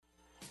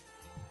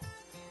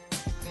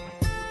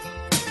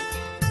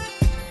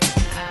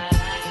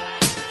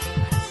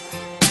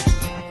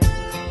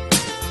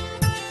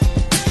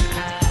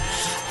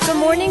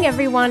morning,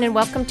 everyone, and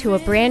welcome to a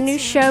brand new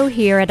show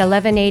here at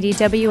 1180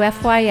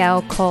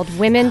 WFYL called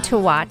Women to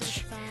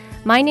Watch.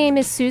 My name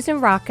is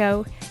Susan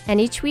Rocco, and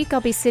each week I'll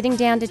be sitting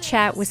down to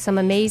chat with some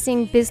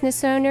amazing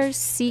business owners,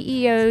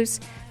 CEOs,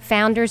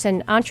 founders,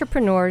 and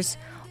entrepreneurs,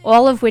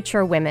 all of which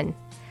are women.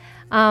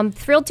 I'm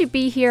thrilled to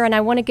be here, and I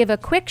want to give a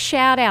quick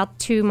shout out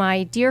to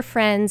my dear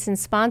friends and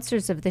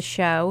sponsors of the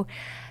show,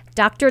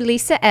 Dr.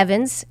 Lisa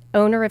Evans,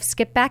 owner of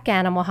Skipback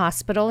Animal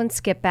Hospital in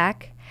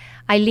Skipback,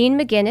 Eileen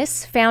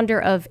McGinnis, founder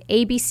of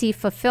ABC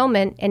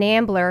Fulfillment in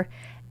Ambler,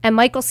 and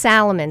Michael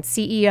Salomon,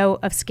 CEO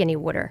of Skinny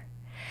Water.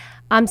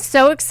 I'm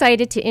so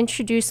excited to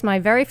introduce my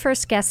very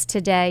first guest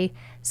today,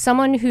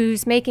 someone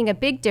who's making a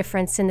big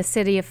difference in the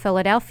city of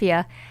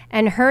Philadelphia,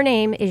 and her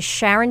name is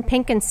Sharon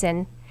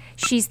Pinkenson.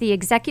 She's the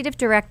executive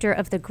director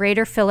of the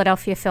Greater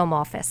Philadelphia Film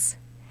Office.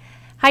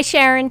 Hi,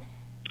 Sharon.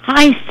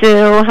 Hi,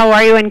 Sue. How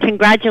are you? And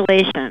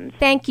congratulations.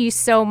 Thank you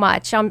so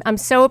much. I'm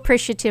so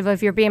appreciative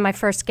of your being my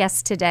first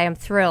guest today. I'm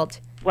thrilled.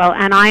 Well,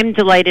 and I'm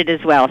delighted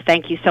as well.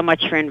 Thank you so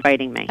much for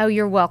inviting me. Oh,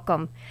 you're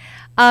welcome.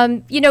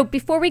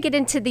 Before we get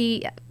into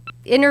the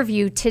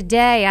interview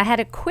today, I had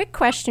a quick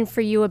question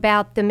for you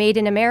about the Made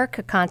in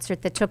America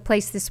concert that took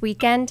place this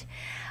weekend,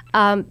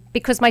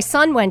 because my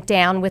son went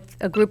down with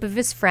a group of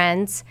his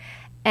friends,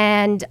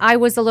 and I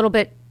was a little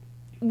bit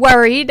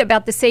worried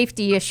about the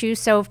safety issue,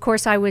 so of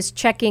course I was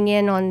checking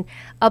in on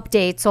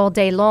updates all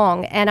day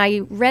long, and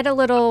I read a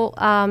little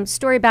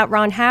story about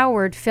Ron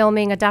Howard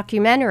filming a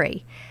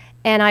documentary,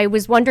 and I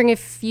was wondering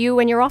if you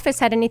and your office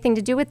had anything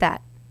to do with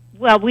that.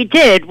 Well, we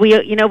did. We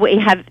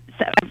have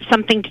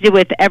something to do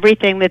with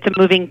everything that's a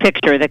moving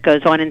picture that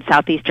goes on in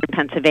southeastern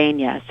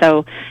Pennsylvania.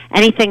 So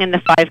anything in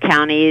the 5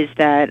 counties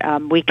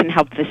that we can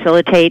help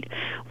facilitate,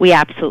 we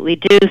absolutely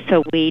do.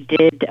 So we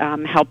did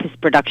help his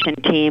production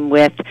team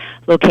with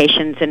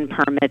locations and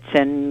permits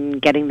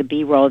and getting the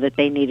B-roll that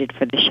they needed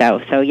for the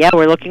show. So, yeah,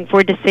 we're looking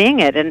forward to seeing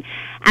it. And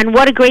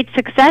what a great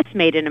success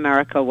Made in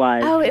America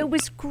was. Oh, it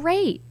was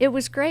great. It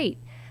was great.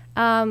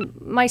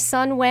 My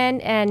son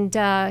went, and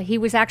he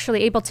was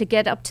actually able to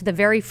get up to the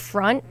very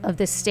front of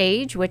the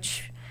stage,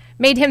 which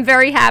made him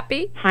very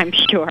happy. I'm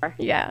sure.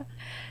 Yeah.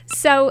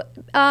 So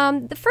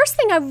the first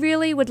thing I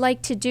really would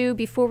like to do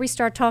before we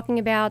start talking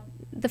about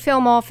the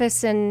film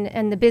office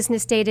and the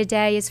business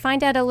day-to-day is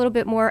find out a little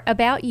bit more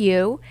about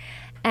you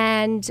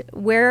and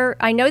where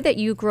I know that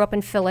you grew up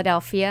in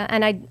Philadelphia,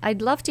 and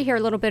I'd love to hear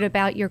a little bit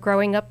about your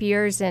growing up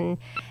years and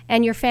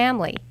your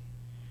family.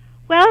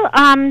 Well,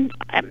 I'm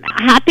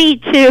happy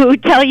to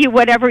tell you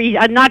whatever.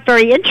 Not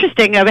very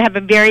interesting. I have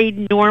a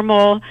very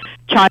normal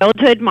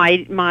childhood.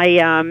 Both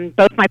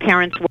my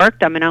parents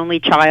worked. I'm an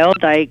only child.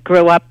 I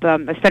grew up.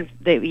 I spent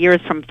the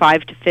years from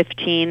 5 to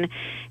 15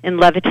 in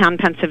Levittown,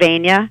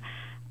 Pennsylvania.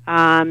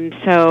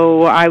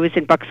 So I was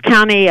in Bucks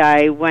County.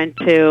 I went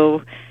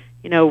to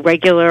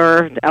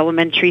regular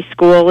elementary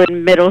school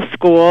and middle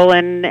school,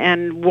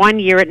 and 1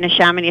 year at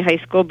Neshaminy High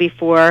School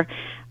before.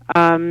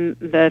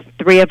 The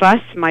 3 of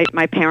us,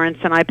 my parents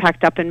and I,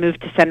 packed up and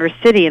moved to Center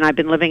City, and I've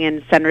been living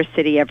in Center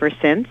City ever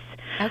since.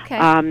 Okay.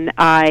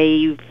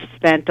 I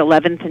spent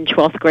 11th and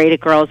 12th grade at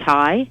Girls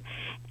High,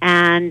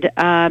 and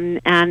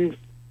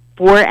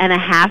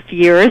 4.5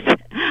 years,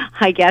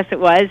 I guess it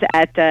was,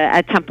 at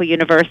Temple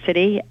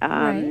University,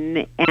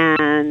 right.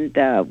 and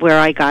where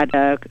I got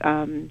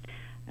an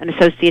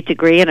associate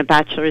degree and a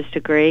bachelor's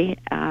degree,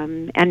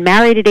 and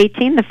married at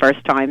 18 the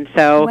first time.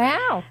 So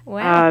wow.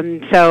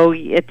 So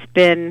it's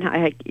been,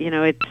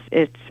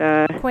 it's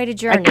quite a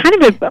journey. Kind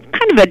of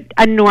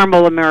a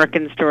normal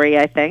American story,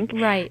 I think.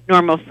 Right.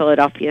 Normal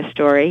Philadelphia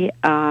story.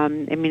 You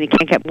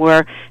can't get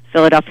more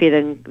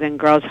Philadelphia than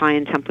Girls High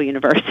and Temple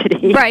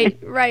University. Right.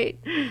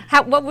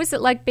 What was it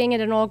like being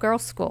at an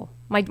all-girls school?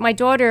 My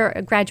daughter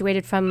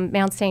graduated from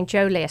Mount St.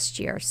 Joe last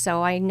year,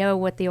 so I know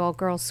what the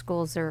all-girls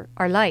schools are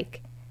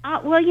like.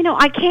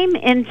 I came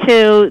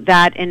into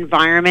that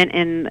environment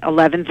in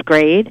 11th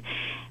grade,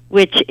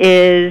 which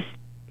is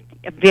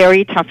a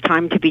very tough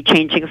time to be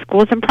changing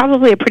schools, and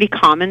probably a pretty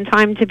common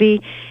time to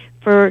be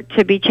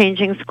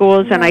changing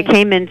schools. Right. And I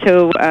came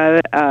into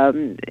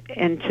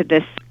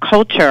this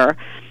culture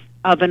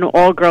of an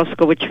all-girls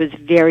school, which was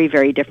very,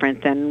 very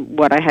different than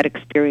what I had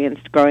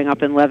experienced growing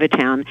up in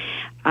Levittown.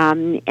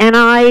 And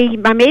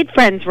I made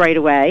friends right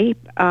away.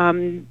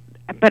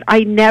 But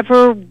I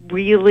never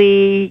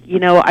really,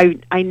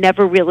 I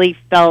never really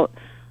felt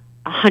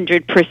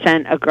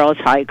 100% a Girls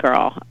High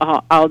girl,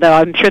 although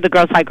I'm sure the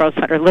Girls High girls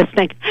that are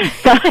listening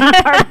are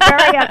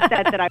very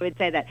upset that I would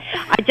say that.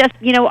 I just,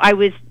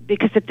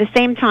 because at the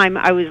same time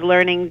I was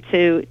learning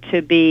to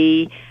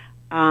be,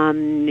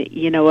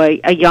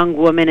 a young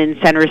woman in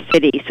Center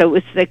City. So it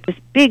was like this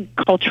big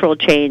cultural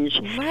change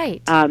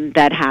right.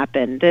 That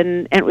happened.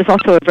 And it was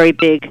also a very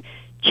big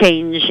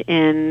change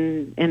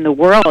in the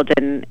world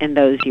in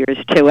those years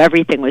too.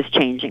 Everything was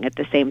changing at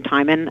the same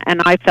time, and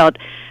I felt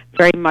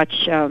very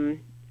much a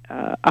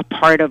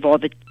part of all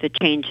the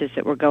changes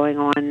that were going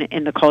on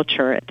in the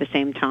culture at the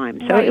same time.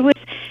 So right. it was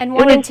And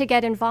wanting to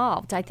get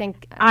involved, I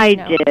think. I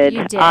did.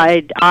 You did.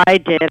 I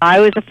did. I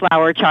was a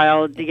flower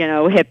child,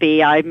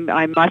 hippie.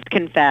 I must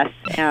confess,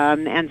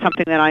 and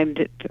something that I'm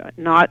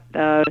not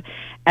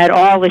at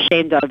all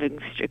ashamed of, and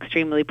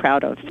extremely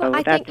proud of. Well,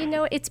 I think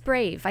it's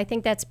brave. I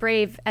think that's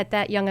brave at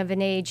that young of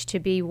an age to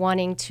be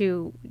wanting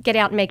to get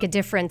out and make a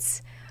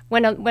difference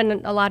when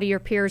a lot of your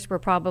peers were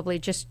probably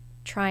just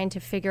trying to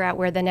figure out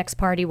where the next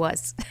party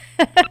was.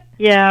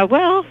 Yeah,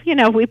 well,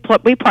 we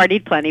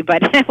partied plenty,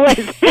 but it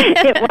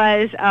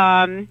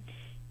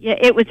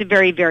was a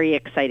very, very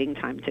exciting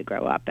time to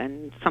grow up,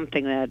 and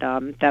something that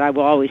I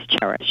will always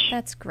cherish.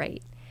 That's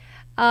great.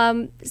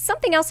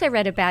 Something else I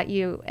read about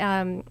you,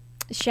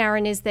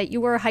 Sharon, is that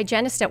you were a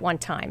hygienist at one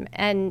time,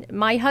 and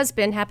my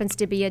husband happens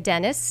to be a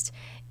dentist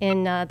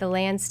in the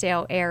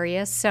Lansdale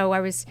area, so I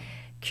was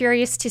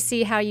curious to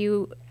see how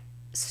you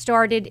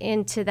started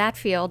into that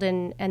field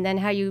and then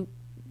how you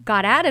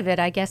got out of it,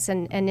 I guess,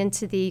 and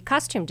into the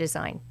costume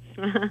design.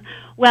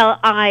 Well,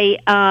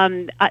 as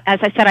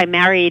I said, I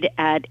married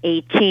at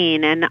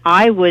 18, and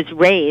I was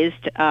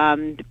raised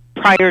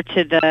prior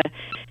to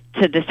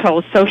this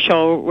whole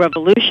social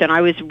revolution. I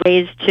was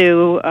raised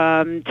to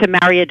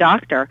marry a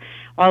doctor.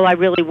 All I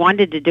really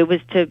wanted to do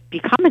was to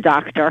become a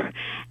doctor,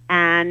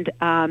 and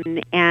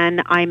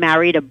I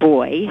married a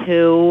boy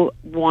who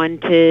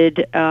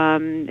wanted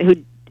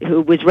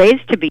who was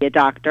raised to be a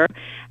doctor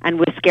and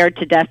was scared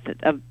to death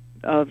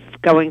of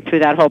going through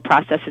that whole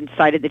process, and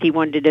decided that he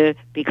wanted to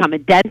become a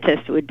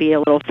dentist. It would be a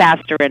little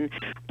faster and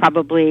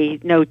probably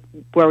no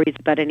worries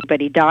about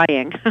anybody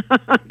dying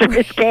under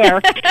his care.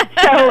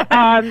 So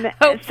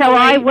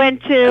I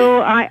went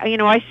to,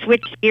 I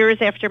switched gears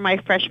after my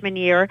freshman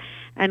year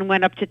and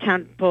went up to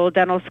Temple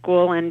Dental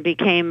School and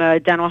became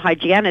a dental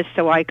hygienist,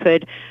 so I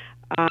could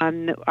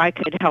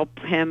help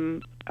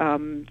him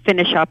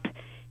finish up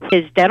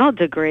his dental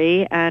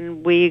degree,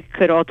 and we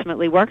could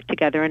ultimately work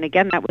together. And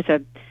again,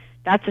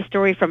 that's a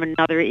story from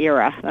another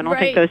era. I don't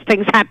think those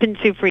things happen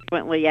too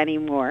frequently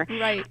anymore.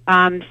 Right.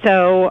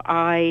 So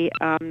I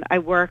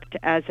worked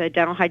as a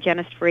dental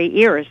hygienist for 8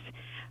 years,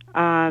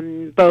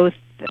 both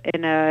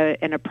in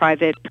a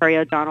private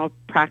periodontal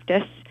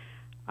practice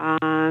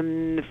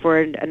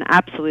for an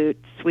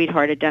absolute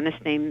sweetheart, a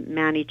dentist named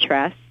Manny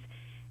Tress.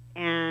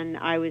 And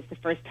I was the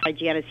first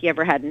hygienist he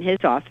ever had in his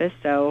office,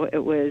 so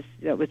it was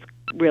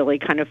really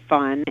kind of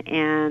fun,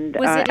 and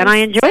I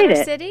enjoyed Center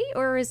it. City,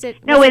 or is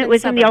it? No, it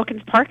was in the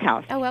Elkins Park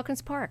house. Oh,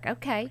 Elkins Park.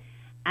 Okay.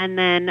 And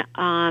then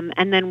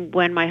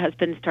when my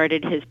husband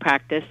started his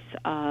practice,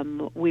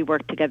 we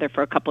worked together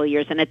for a couple of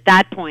years, and at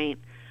that point,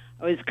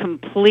 I was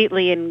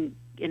completely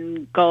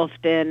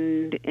engulfed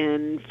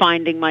in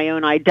finding my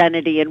own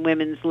identity in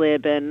women's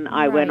lib, and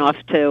I went off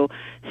to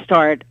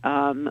start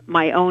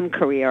my own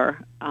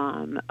career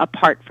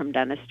apart from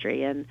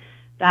dentistry. And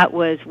that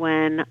was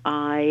when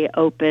I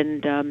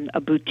opened a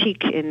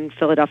boutique in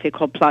Philadelphia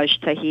called Plage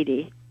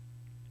Tahiti.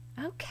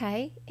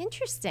 Okay,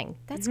 interesting.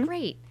 That's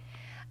great.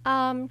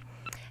 Something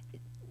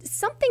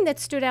that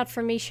stood out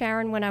for me,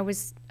 Sharon, when I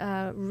was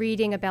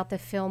reading about the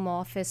film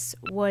office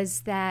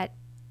was that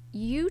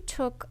you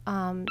took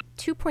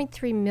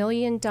 $2.3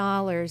 million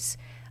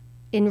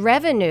in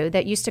revenue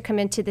that used to come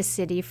into the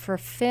city for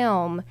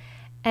film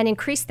and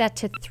increased that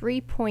to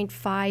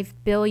 $3.5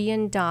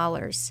 billion.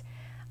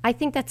 I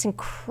think that's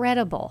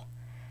incredible.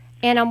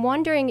 And I'm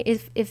wondering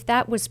if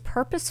that was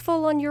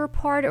purposeful on your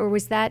part, or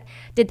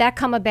did that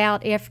come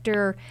about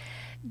after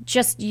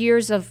just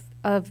years of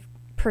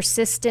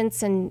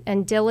persistence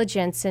and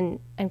diligence and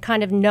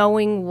kind of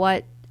knowing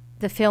what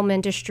the film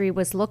industry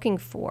was looking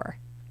for?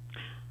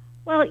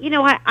 Well,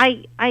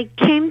 I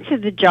came to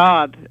the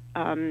job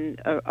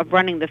of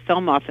running the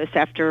film office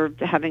after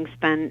having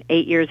spent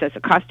 8 years as a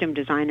costume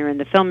designer in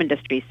the film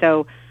industry.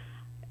 So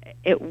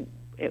it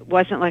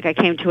wasn't like I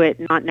came to it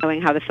not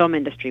knowing how the film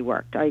industry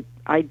worked. I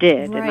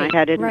did,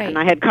 and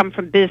I had come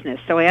from business,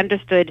 so I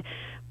understood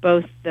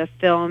both the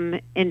film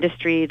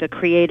industry, the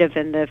creative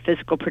and the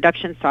physical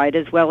production side,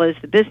 as well as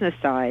the business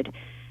side.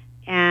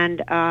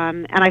 And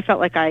I felt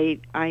like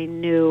I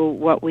knew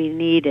what we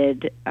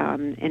needed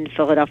in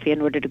Philadelphia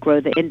in order to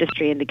grow the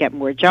industry and to get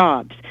more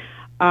jobs.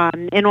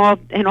 In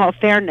all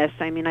fairness,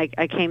 I mean,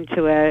 I came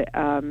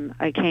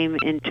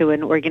into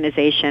an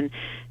organization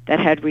that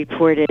had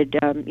reported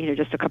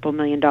just a couple $1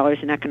 million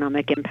in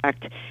economic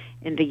impact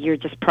in the year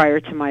just prior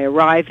to my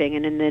arriving,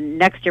 and in the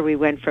next year we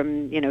went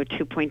from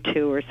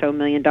 2.2 or so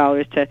 $million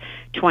to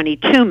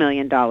 $22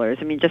 million. I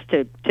mean, just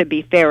to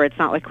be fair, it's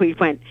not like we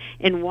went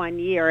in 1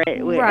 year.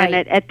 Right.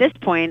 And at this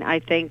point, I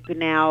think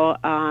now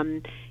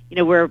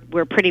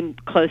we're pretty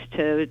close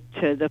to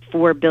the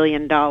 $4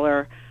 billion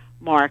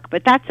mark,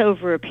 but that's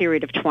over a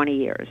period of 20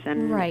 years,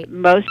 and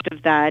most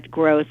of that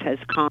growth has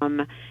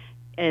come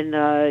in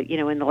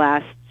the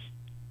last.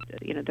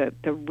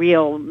 The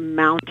real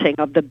mounting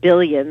of the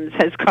billions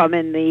has come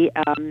in the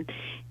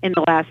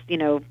last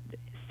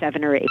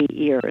 7 or 8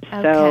 years.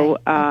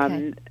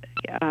 Okay.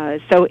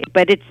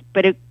 But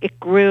it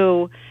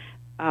grew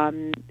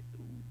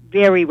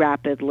very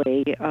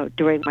rapidly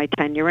during my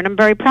tenure, and I'm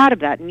very proud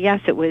of that. And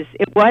yes, it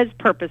was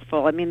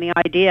purposeful. I mean, the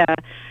idea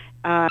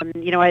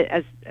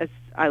as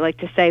I like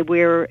to say,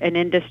 we're an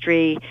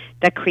industry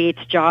that creates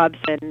jobs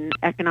and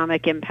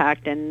economic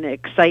impact and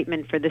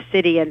excitement for the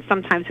city. And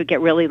sometimes we get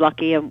really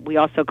lucky, and we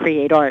also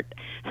create art.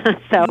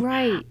 So,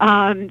 right.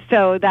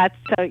 So that's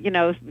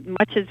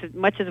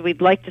much as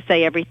we'd like to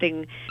say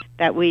everything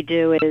that we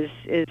do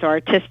is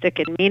artistic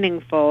and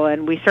meaningful,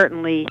 and we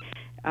certainly,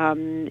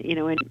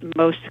 in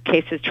most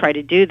cases try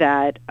to do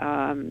that.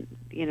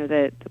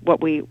 That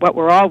what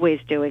we're always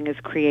doing is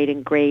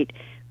creating great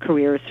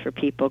careers for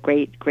people,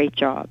 great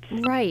jobs.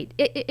 Right.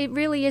 It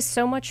really is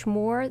so much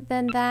more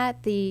than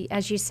that,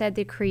 as you said,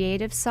 the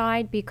creative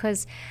side,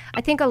 because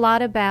I think a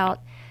lot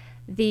about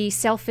the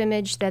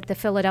self-image that the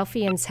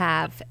Philadelphians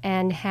have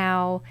and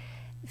how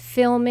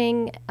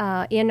filming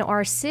in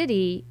our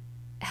city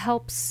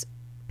helps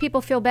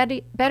people feel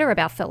better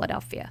about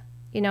Philadelphia.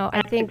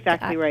 I think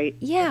exactly right.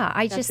 Yeah,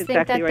 I just think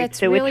that right. that's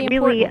so really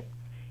important.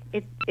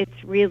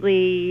 It's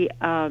really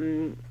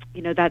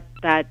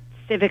that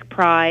civic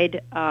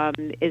pride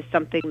is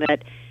something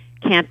that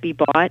can't be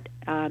bought.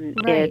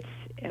 Right.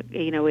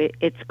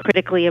 It's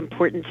critically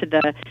important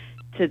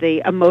to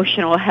the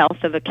emotional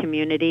health of a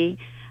community.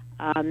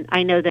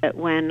 I know that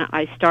when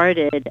I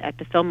started at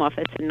the film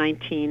office in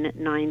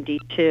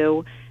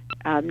 1992,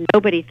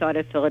 nobody thought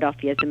of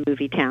Philadelphia as a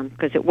movie town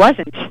because it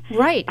wasn't.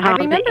 Right, I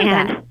remember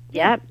that.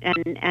 Yeah,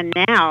 and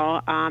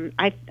now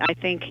I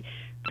think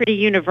pretty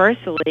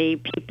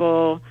universally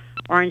people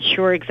aren't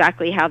sure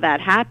exactly how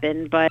that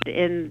happened, but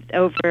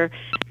over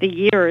the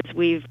years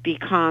we've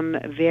become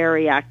a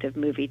very active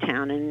movie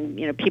town,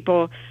 and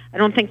people, I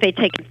don't think they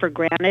take it for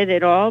granted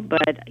at all,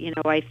 but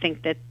I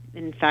think that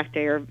in fact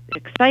they are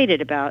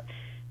excited about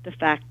the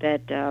fact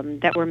that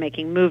that we're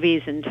making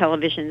movies and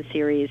television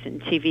series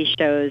and TV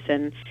shows,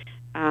 and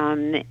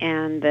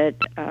that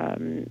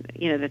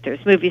that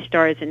there's movie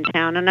stars in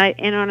town, and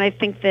I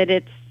think that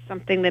it's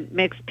something that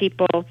makes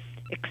people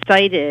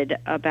excited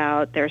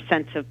about their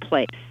sense of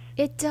place.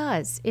 It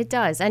does,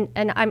 and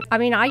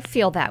I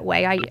feel that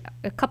way.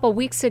 A couple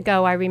weeks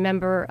ago, I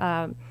remember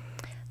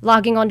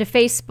logging onto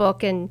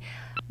Facebook, and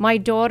my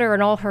daughter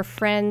and all her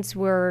friends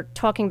were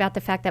talking about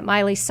the fact that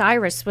Miley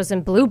Cyrus was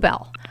in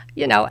Bluebell,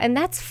 and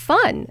that's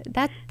fun.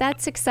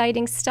 That's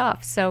exciting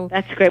stuff. So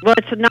that's great. Well,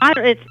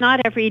 it's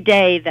not every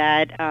day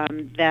that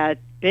that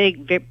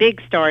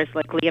big stars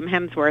like Liam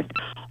Hemsworth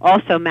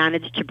also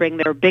managed to bring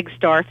their big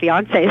star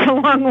fiancés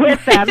along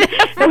with them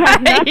who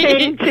have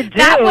nothing to do.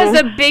 That was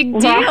a big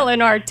deal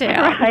in our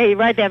town.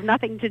 Right. They have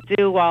nothing to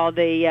do while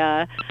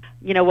the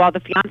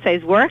fiancé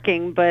is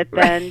working, but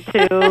then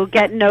to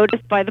get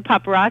noticed by the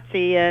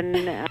paparazzi,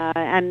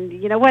 and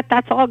you know what?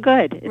 That's all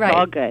good. It's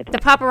all good. The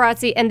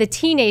paparazzi and the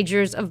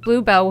teenagers of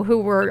Bluebell who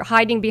were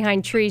hiding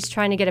behind trees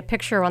trying to get a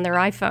picture on their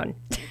iPhone.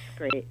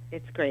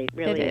 It's great.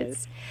 Really it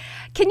is.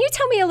 Can you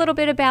tell me a little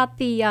bit about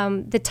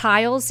the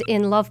tiles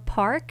in Love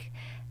Park?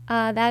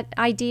 That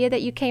idea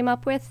that you came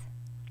up with?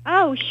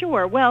 Oh,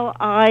 sure. Well,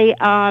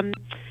 the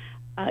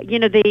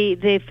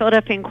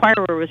Philadelphia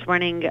Inquirer was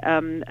running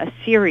a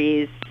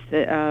series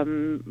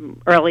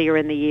earlier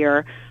in the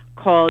year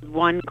called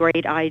One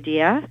Great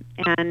Idea,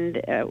 and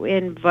we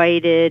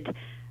invited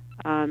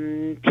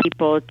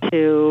people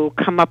to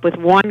come up with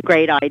one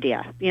great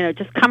idea.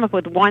 Just come up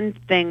with one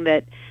thing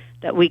that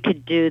we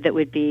could do that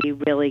would be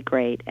really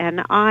great.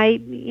 And I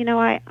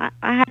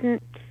didn't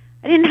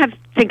have to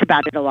think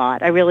about it a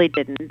lot. I really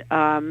didn't.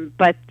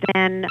 But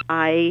then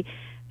I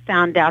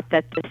found out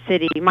that the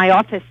city, my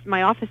office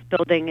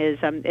building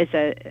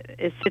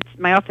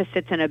my office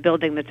sits in a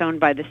building that's owned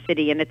by the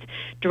city, and it's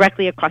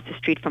directly across the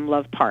street from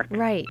Love Park.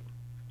 Right.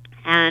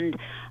 And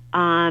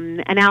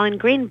Alan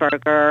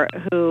Greenberger,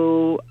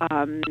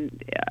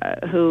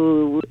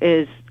 who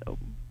is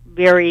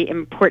very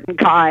important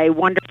guy,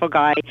 wonderful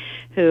guy,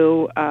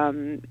 who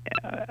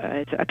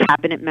is a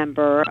cabinet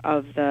member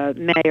of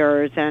the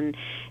mayor's and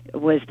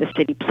was the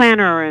city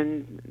planner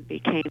and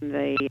became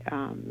the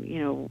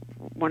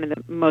one of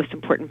the most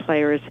important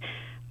players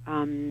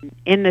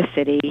in the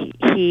city.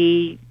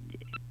 He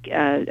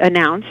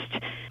announced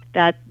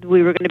that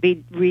we were going to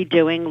be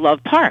redoing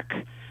Love Park,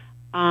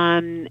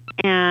 and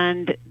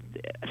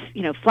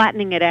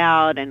flattening it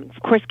out, and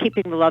of course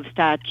keeping the Love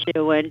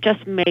statue, and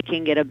just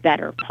making it a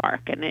better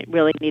park. And it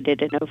really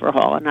needed an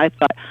overhaul. And I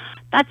thought,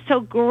 that's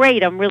so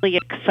great. I'm really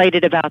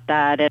excited about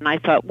that. And I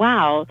thought,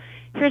 wow,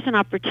 here's an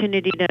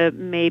opportunity to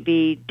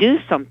maybe do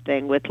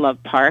something with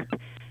Love Park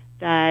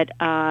that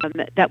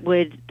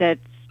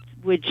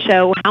would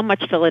show how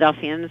much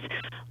Philadelphians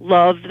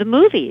love the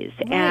movies.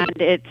 Right.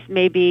 And it's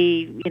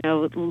maybe,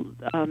 love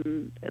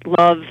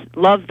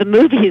the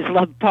movies,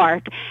 Love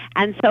Park.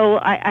 And so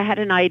I had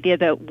an idea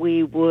that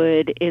we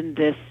would, in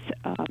this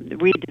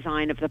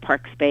redesign of the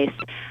park space,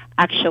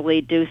 actually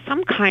do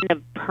some kind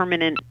of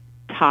permanent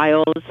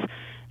tiles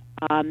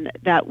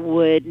that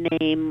would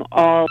name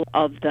all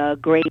of the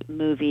great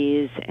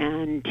movies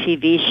and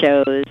TV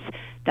shows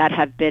that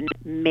have been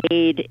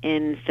made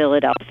in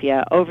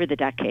Philadelphia over the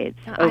decades,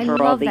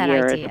 over all the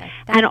years. Idea.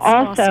 And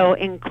also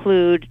awesome.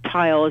 Include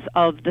tiles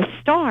of the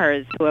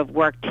stars who have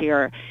worked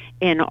here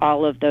in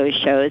all of those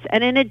shows.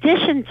 And in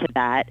addition to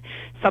that,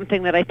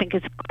 something that I think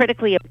is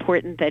critically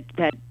important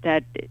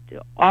that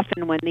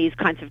often when these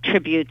kinds of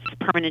tributes,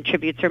 permanent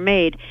tributes are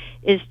made,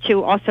 is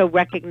to also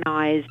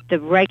recognize the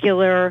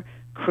regular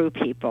crew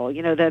people,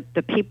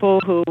 the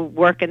people who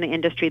work in the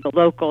industry, the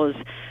locals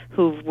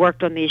who've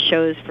worked on these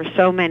shows for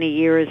so many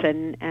years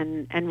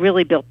and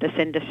really built this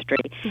industry.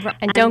 Right.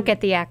 And don't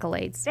get the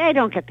accolades. They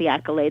don't get the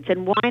accolades.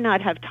 And why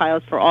not have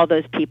tiles for all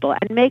those people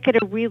and make it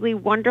a really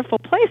wonderful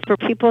place for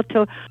people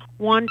to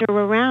wander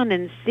around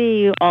and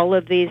see all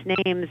of these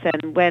names,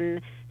 and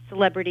when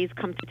celebrities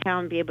come to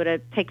town, be able to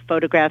take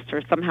photographs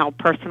or somehow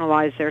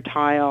personalize their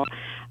tile.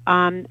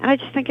 And I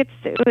just think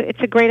it's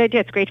a great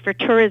idea. It's great for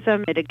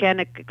tourism. It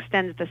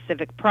extends the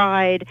civic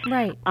pride.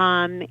 Right.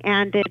 And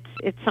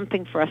it's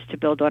something for us to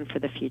build on for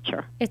the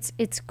future.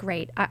 It's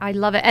great. I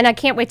love it, and I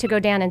can't wait to go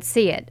down and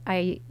see it.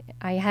 I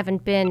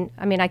haven't been.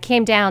 I mean, I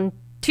came down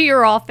to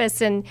your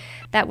office, and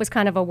that was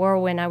kind of a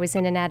whirlwind. I was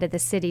in and out of the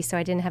city, so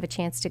I didn't have a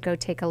chance to go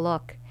take a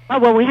look. Oh,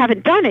 well, we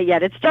haven't done it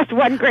yet. It's just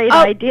one great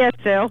idea,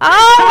 Sue.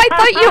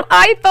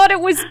 I thought it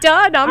was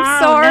done.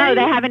 I'm sorry. No,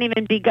 they haven't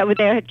even begun.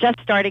 They're just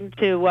starting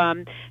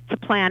to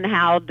plan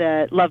how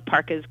the Love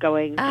Park is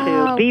going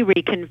to be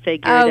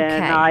reconfigured. Okay.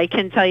 And I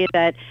can tell you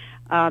that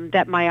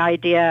that my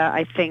idea,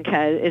 I think,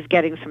 is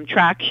getting some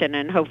traction,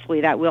 and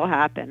hopefully that will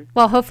happen.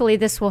 Well, hopefully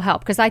this will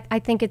help, because I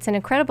think it's an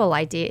incredible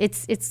idea.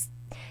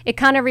 It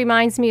kind of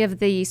reminds me of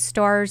the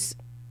stars.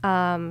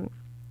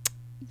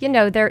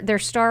 They're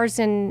stars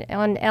on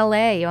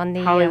L.A. on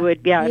the Hollywood,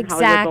 exactly.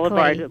 Hollywood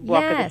Boulevard,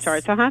 Walk of the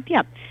Stars.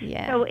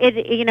 Yeah. So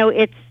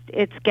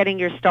it's getting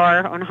your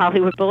star on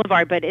Hollywood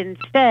Boulevard, but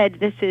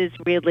instead this is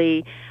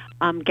really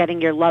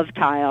getting your love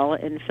tile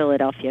in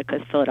Philadelphia,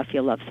 because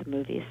Philadelphia loves the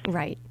movies.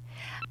 Right.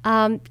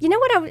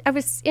 What I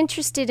was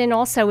interested in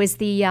also is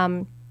the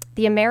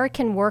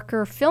American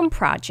Worker Film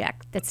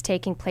Project that's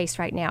taking place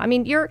right now. I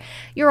mean, your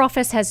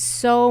office has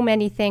so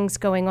many things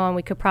going on.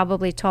 We could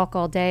probably talk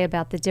all day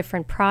about the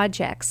different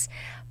projects,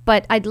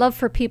 but I'd love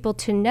for people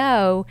to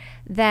know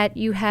that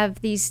you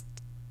have these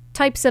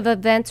types of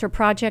events or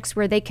projects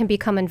where they can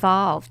become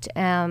involved.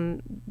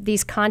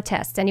 These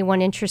contests,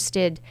 anyone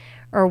interested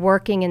or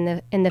working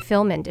in the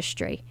film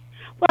industry.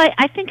 Well,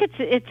 I think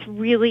it's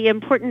really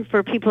important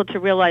for people to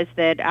realize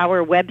that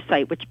our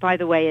website, which by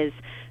the way is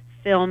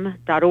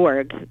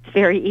film.org, it's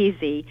very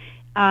easy,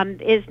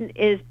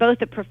 is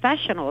both a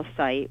professional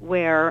site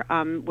where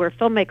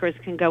filmmakers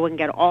can go and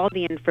get all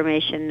the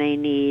information they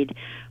need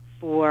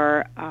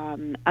for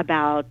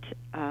about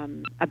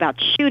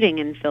shooting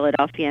in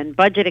Philadelphia and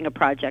budgeting a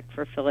project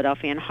for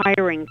Philadelphia and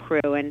hiring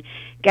crew and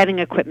getting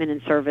equipment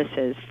and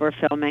services for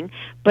filming.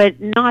 But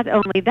not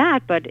only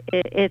that, but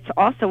it's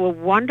also a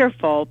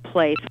wonderful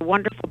place, a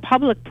wonderful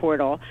public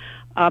portal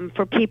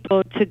for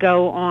people to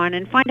go on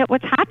and find out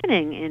what's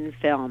happening in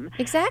film.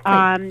 Exactly.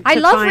 I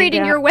love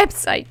reading your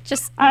website.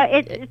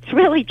 It's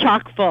really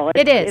chock full.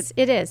 It is.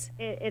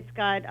 It's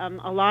got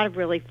a lot of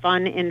really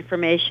fun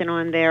information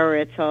on there.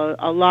 It's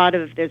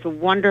there's a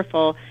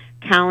wonderful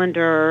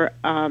calendar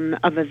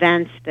of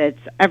events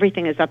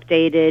everything is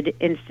updated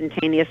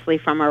instantaneously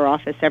from our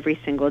office every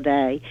single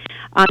day.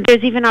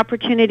 There's even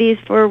opportunities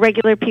for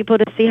regular people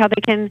to see how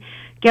they can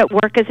get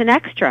work as an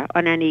extra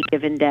on any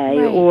given day,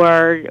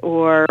 right,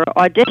 or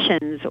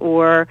auditions,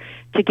 or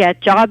to get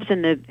jobs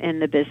in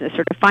the business,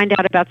 or to find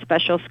out about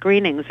special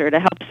screenings, or to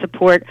help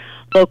support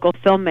local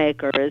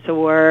filmmakers,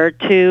 or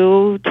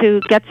to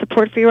get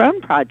support for your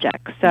own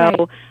projects.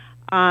 So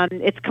right,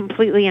 it's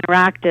completely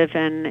interactive,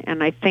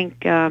 and I think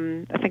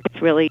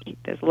it's really,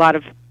 there's a lot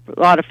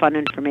of fun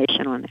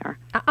information on there.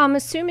 I'm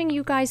assuming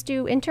you guys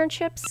do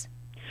internships?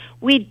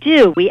 We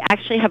do. We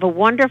actually have a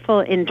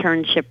wonderful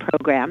internship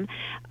program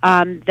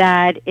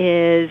that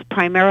is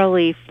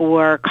primarily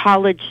for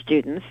college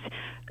students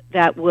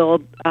that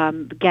will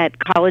get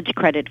college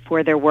credit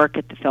for their work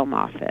at the film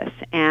office.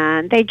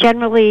 And they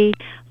generally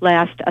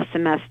last a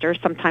semester,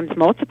 sometimes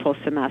multiple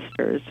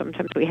semesters.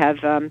 Sometimes we have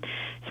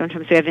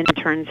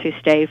interns who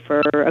stay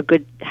for a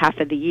good half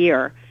of the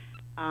year.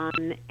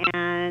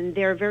 And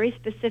they're very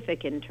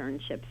specific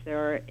internships. There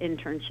are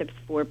internships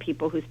for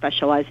people who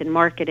specialize in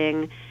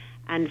marketing,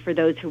 and for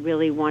those who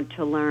really want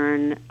to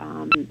learn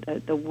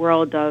the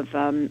world of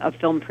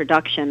film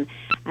production.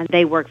 And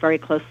they work very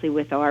closely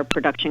with our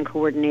production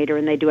coordinator,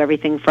 and they do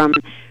everything from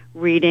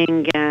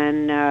reading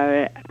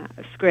and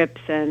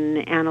scripts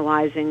and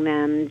analyzing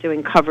them,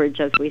 doing coverage,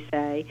 as we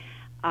say,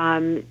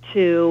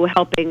 to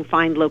helping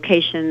find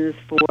locations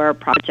for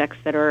projects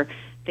that are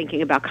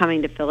thinking about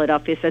coming to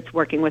Philadelphia. So it's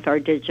working with our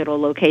digital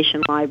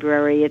location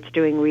library. It's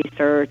doing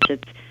research.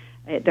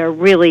 They're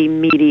really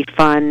meaty,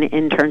 fun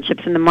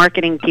internships, and the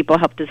marketing people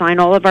help design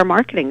all of our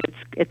marketing.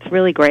 It's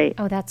really great.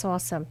 Oh, that's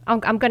awesome.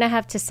 I'm going to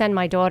have to send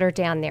my daughter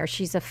down there.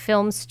 She's a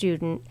film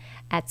student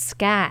at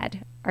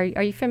SCAD.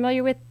 Are you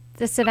familiar with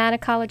the Savannah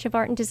College of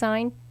Art and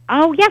Design?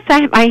 Oh, yes,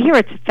 I hear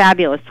it's a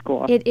fabulous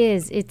school. It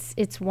is.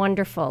 It's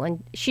wonderful,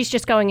 and she's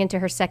just going into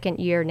her second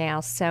year now,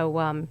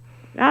 so...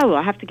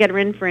 I'll have to get her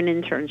in for an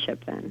internship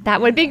then.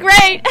 That would be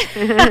great.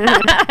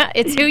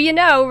 It's who you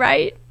know,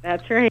 right?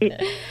 That's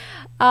right.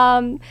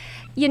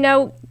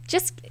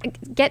 Just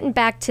getting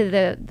back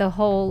to the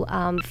whole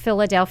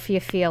Philadelphia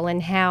feel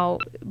and how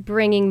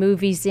bringing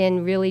movies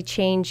in really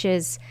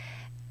changes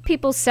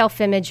people's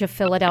self-image of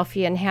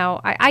Philadelphia, and how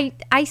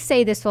I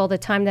say this all the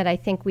time, that I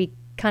think we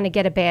kind of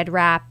get a bad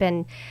rap,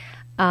 and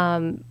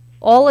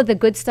all of the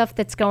good stuff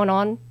that's going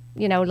on,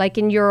 like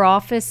in your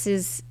office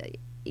is,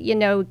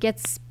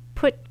 gets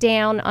put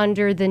down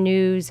under the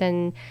news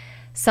and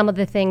some of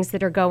the things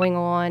that are going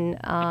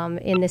on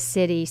in the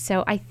city.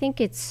 So I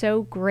think it's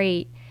so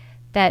great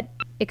that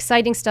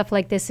exciting stuff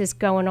like this is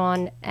going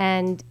on,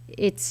 and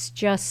it's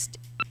just,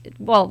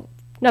 well,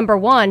 number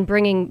one,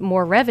 bringing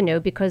more revenue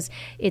because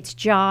it's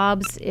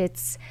jobs,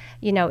 it's,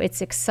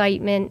 it's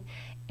excitement.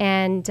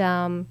 And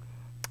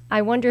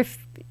I wonder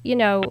if,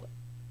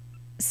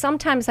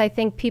 sometimes I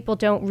think people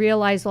don't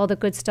realize all the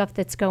good stuff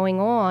that's going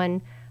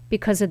on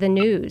because of the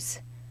news.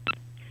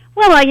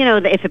 Well,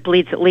 if it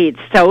bleeds, it leads.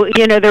 So,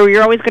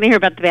 you're always going to hear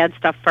about the bad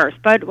stuff first.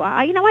 But,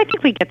 I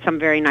think we get some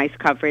very nice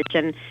coverage,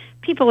 and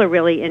people are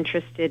really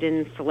interested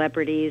in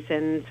celebrities.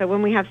 And so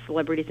when we have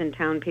celebrities in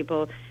town,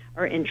 people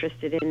are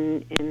interested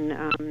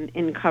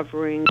in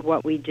covering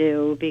what we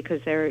do because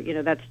they're,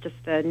 that's just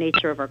the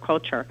nature of our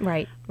culture.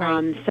 Right.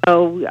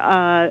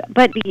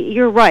 But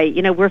you're right.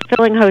 We're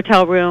filling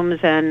hotel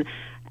rooms and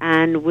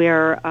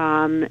we're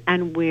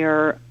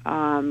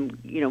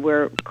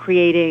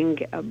creating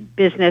a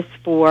business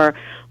for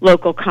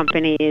local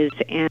companies,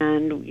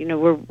 and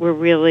we're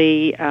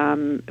really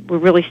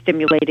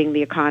stimulating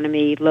the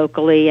economy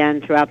locally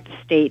and throughout the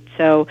state.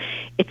 So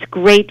it's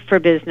great for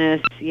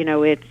business.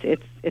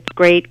 It's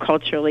great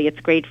culturally. It's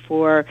great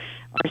for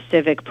our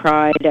civic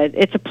pride.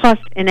 It's a plus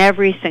in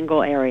every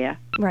single area.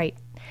 Right.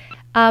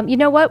 You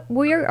know what?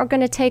 We are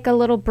going to take a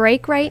little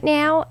break right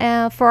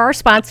now for our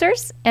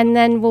sponsors, and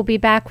then we'll be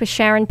back with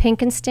Sharon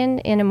Pinkenson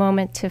in a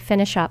moment to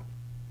finish up.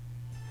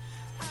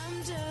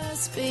 I'm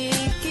just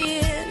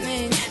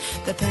beginning,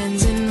 the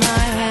pen's in my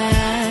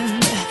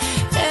hand,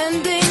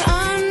 ending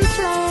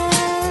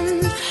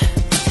unplanned,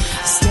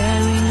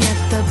 staring at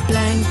the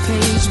blank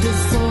page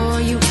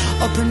before you,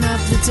 open up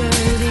the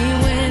dirty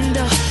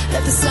window,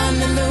 let the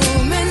sun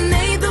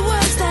illuminate the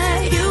words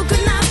that you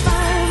could not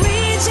find,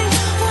 reaching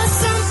for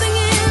something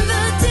in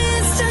the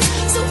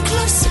distance, so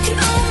close you can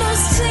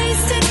almost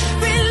taste it,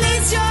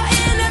 release your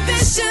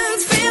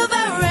inhibitions, feel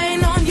the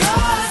rain on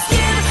your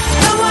skin,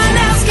 no one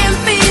else can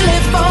feel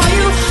it for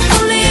you,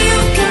 only you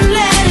can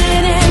let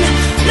it in,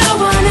 no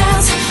one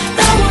else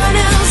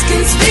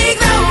can speak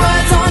the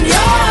words on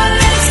your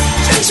lips,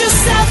 drench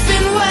yourself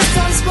in words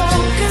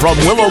unspoken. From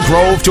Willow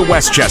Grove to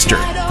Westchester,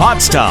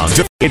 Pottstown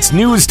to it's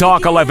News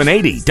Talk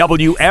 1180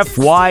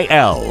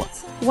 WFYL.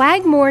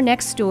 Wagmore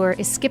Next Door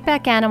is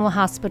Skipback Animal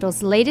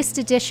Hospital's latest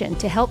addition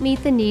to help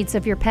meet the needs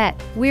of your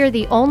pet. We are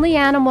the only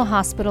animal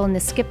hospital in the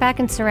Skipback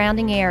and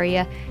surrounding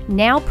area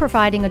now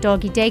providing a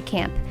doggy day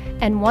camp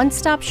and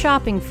one-stop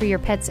shopping for your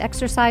pet's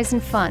exercise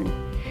and fun.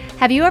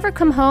 Have you ever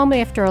come home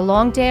after a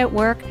long day at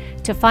work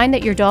to find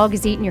that your dog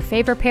has eaten your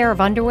favorite pair of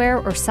underwear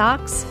or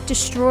socks,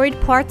 destroyed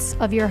parts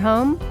of your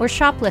home, or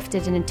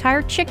shoplifted an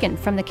entire chicken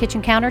from the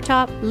kitchen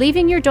countertop?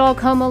 Leaving your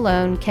dog home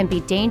alone can be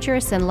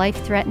dangerous and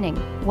life-threatening.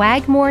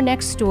 Wagmore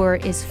Next Door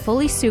is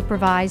fully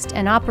supervised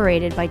and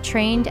operated by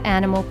trained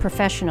animal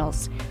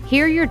professionals.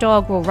 Here your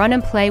dog will run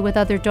and play with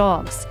other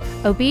dogs.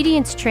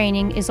 Obedience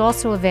training is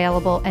also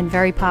available and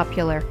very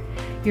popular.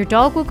 Your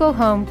dog will go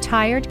home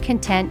tired,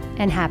 content,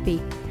 and happy.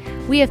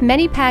 We have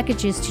many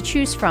packages to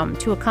choose from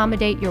to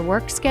accommodate your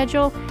work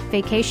schedule,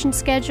 vacation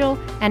schedule,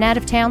 and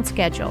out-of-town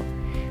schedule.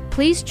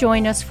 Please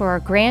join us for our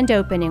grand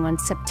opening on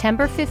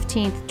September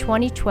 15th,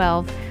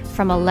 2012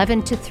 from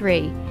 11 to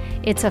 3.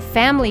 It's a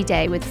family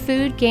day with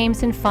food,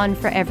 games, and fun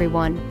for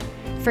everyone.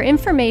 For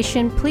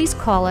information, please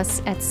call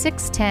us at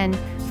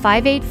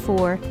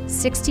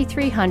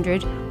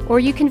 610-584-6300, or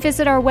you can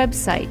visit our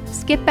website,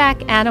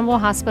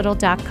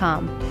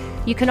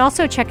 skipbackanimalhospital.com. You can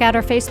also check out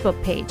our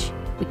Facebook page.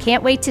 We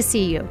can't wait to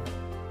see you.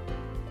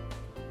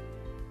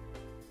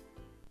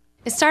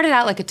 It started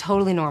out like a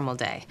totally normal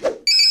day.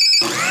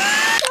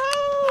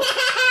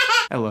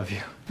 I love you.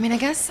 I mean, I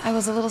guess I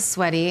was a little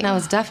sweaty and I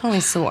was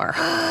definitely sore.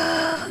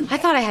 I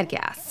thought I had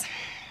gas.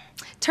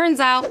 Turns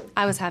out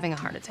I was having a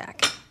heart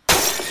attack.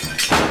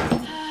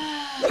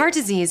 Heart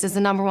disease is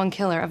the #1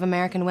 killer of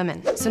American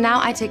women. So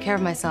now I take care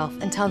of myself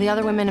and tell the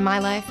other women in my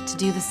life to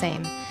do the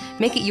same.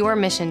 Make it your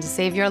mission to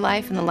save your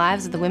life and the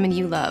lives of the women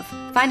you love.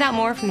 Find out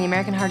more from the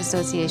American Heart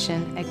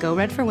Association at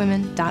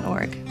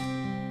goredforwomen.org.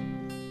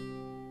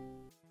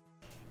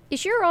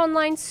 Is your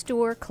online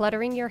store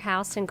cluttering your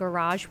house and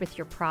garage with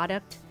your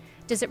product?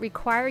 Does it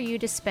require you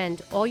to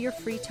spend all your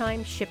free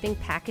time shipping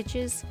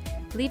packages,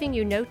 leaving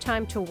you no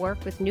time to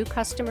work with new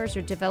customers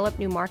or develop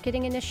new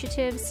marketing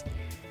initiatives?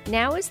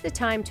 Now is the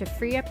time to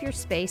free up your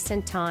space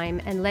and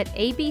time and let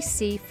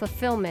ABC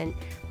Fulfillment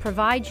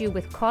provide you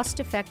with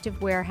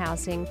cost-effective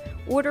warehousing,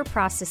 order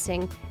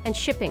processing, and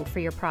shipping for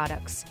your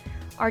products.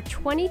 Our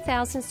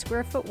 20,000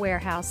 square foot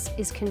warehouse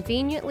is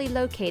conveniently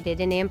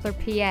located in Ambler,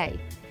 PA.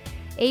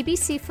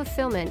 ABC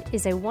Fulfillment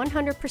is a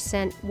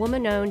 100%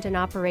 woman-owned and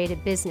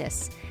operated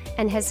business,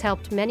 and has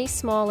helped many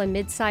small and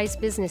mid-sized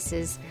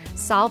businesses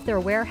solve their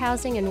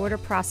warehousing and order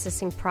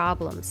processing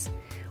problems.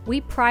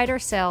 We pride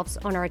ourselves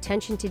on our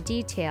attention to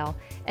detail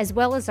as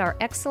well as our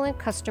excellent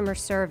customer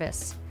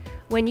service.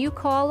 When you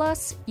call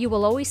us, you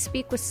will always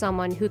speak with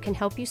someone who can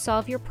help you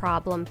solve your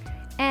problem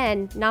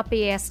and not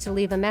be asked to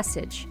leave a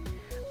message.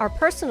 Our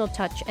personal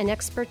touch and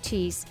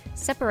expertise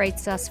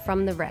separates us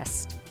from the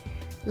rest.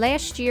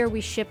 Last year,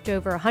 we shipped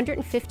over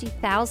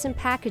 150,000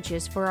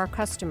 packages for our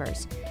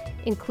customers,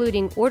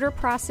 including order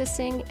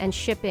processing and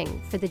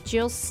shipping for the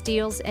Jill's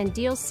Steals and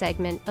Deals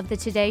segment of the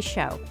Today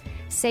Show,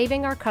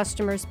 saving our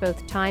customers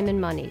both time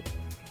and money.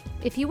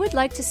 If you would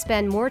like to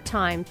spend more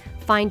time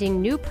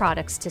finding new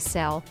products to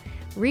sell,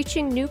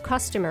 reaching new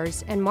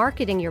customers, and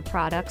marketing your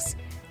products,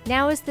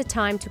 now is the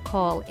time to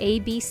call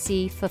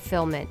ABC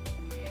Fulfillment.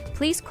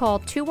 Please call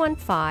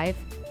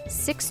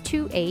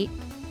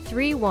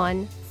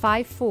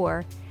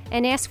 215-628-3154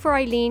 and ask for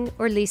Eileen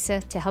or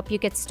Lisa to help you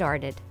get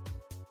started.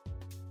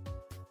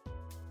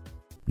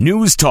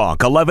 News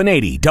Talk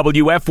 1180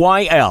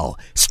 WFYL,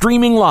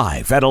 streaming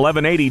live at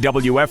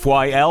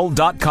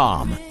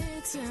 1180WFYL.com.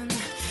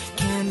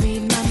 Can't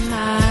read my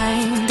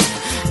mind,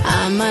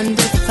 I'm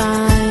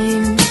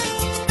undefined.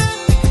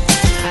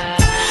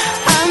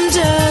 I'm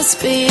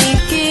just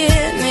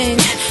beginning,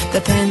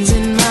 the pen's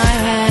in my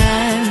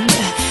hand,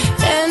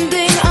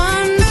 ending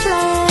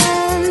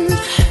unplanned.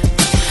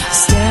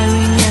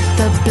 Staring at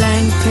the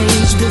blank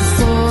page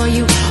before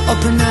you,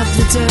 open up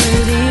the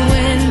dirty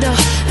window,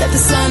 let the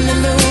sun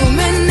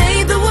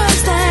illuminate the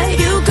words that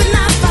you could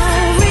not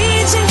find.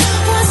 Reaching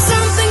for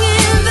something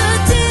in the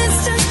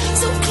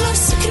distance, so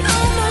close you can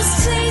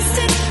almost taste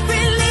it.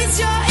 Release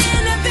your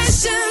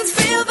inhibitions,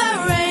 feel the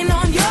rain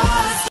on your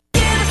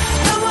skin.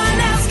 No one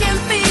else can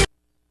feel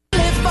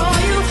it for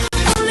you,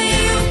 only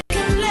you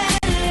can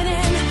let it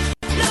in.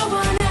 No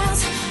one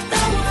else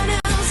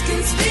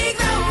can speak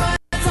the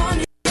words on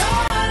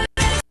your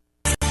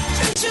lips.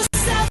 Drench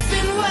yourself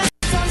in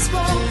words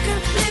unspoken,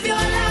 live your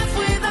life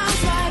with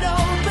arms wide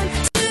open.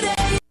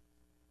 Today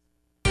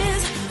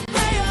is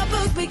where your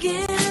book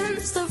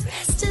begins, the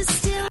rest is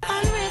still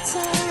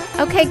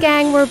unwritten. Okay,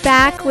 gang, we're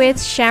back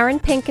with Sharon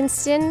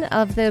Pinkenson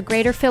of the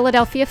Greater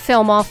Philadelphia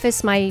Film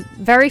Office, my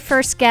very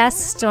first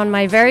guest on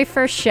my very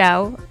first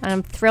show.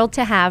 I'm thrilled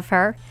to have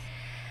her.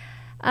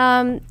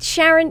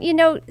 Sharon,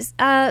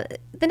 the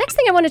next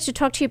thing I wanted to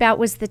talk to you about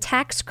was the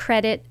Tax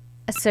Credit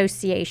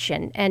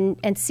Association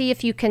and see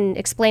if you can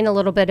explain a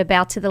little bit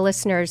about to the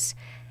listeners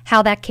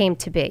how that came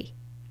to be.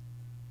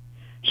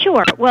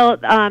 Sure. Well,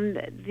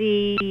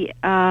 the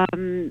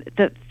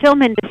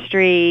film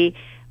industry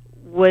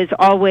was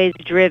always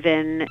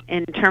driven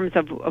in terms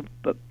of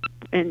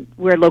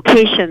where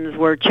locations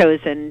were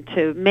chosen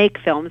to make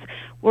films.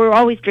 We're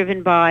always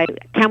driven by,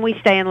 can we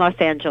stay in Los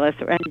Angeles,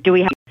 and do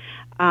we have?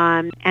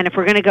 And if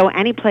we're going to go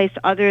any place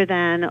other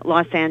than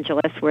Los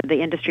Angeles, where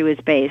the industry was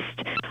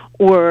based,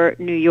 or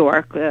New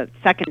York, a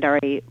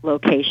secondary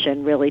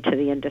location really to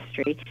the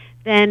industry,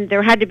 then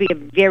there had to be a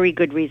very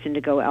good reason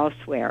to go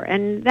elsewhere.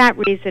 And that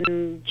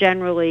reason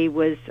generally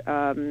was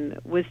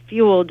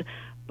fueled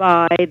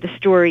by the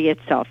story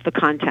itself, the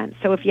content.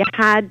 So if you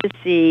had to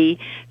see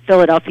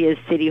Philadelphia's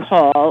City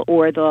Hall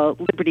or the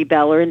Liberty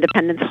Bell or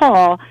Independence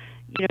Hall,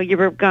 you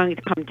were going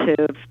to come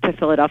to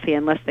Philadelphia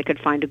unless they could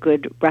find a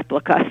good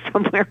replica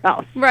somewhere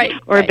else, right?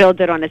 Or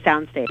build it on a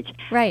soundstage,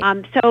 right?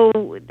 And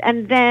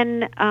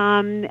then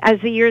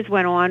as the years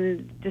went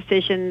on,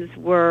 decisions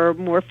were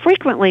more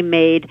frequently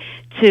made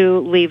to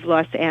leave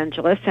Los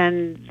Angeles,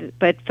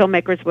 but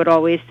filmmakers would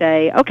always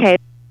say, okay,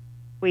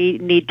 we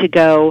need to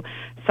go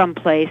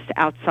someplace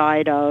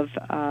outside of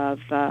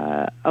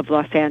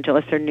Los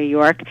Angeles or New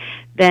York.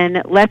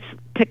 Then let's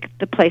pick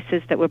the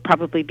places that would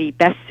probably be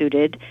best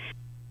suited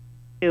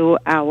to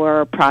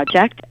our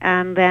project,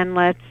 and then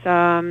let's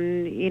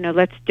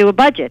do a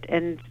budget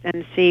and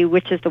see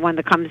which is the one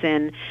that comes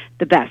in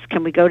the best.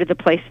 Can we go to the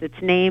place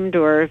that's named,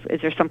 or is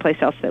there someplace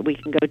else that we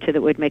can go to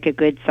that would make a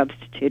good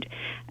substitute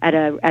at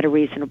a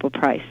reasonable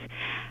price?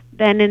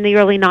 Then in the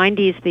early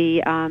 90s,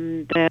 the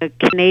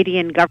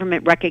Canadian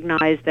government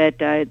recognized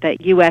that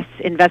U.S.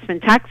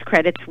 investment tax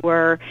credits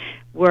were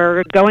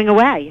going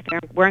away. They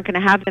weren't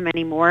going to have them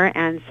anymore,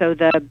 and so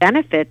the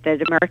benefit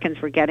that Americans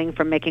were getting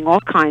from making all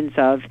kinds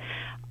of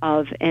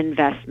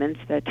investments,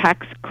 the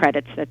tax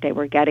credits that they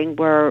were getting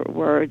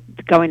were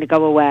going to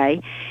go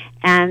away.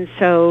 And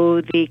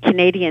so the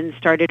Canadians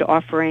started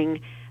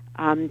offering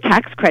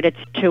tax credits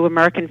to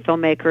American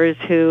filmmakers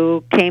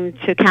who came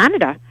to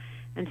Canada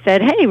and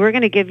said, hey, we're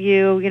going to give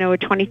you, a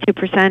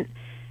 22%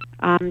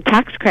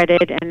 tax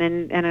credit, and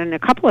in a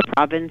couple of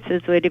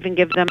provinces we'd even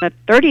give them a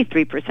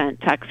 33%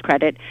 tax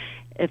credit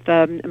if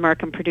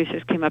American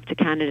producers came up to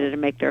Canada to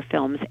make their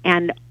films.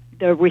 And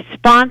the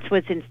response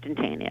was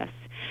instantaneous.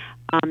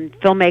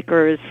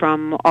 Filmmakers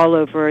from all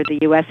over the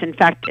U.S. In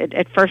fact,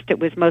 at first it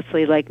was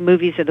mostly like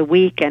movies of the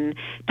week and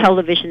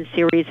television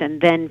series, and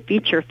then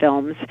feature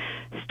films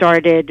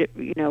started,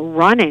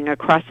 running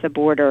across the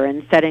border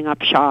and setting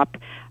up shop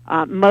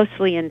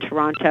mostly in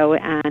Toronto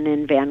and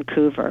in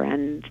Vancouver.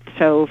 And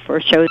so for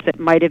shows that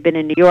might have been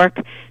in New York,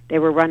 they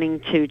were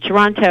running to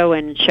Toronto,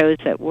 and shows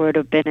that would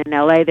have been in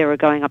LA, they were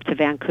going up to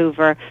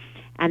Vancouver,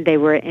 and they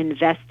were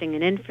investing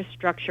in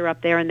infrastructure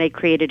up there, and they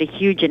created a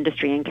huge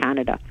industry in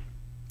Canada.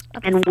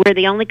 Okay. And we're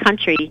the only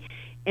country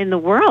in the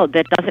world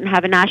that doesn't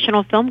have a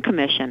national film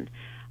commission.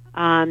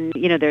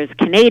 There's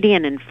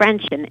Canadian and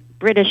French and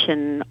British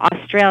and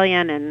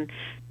Australian and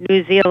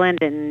New Zealand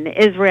and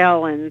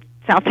Israel and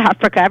South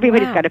Africa.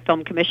 Everybody's got a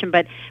film commission,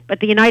 but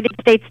the United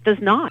States does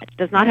not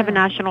have a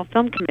national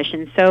film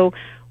commission. So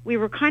we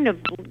were kind of,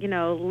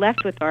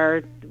 left with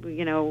our,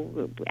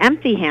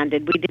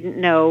 empty-handed. We didn't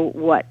know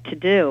what to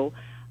do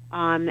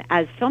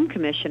as film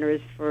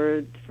commissioners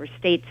for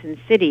states and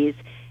cities,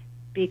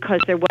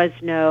 because there was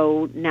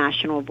no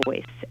national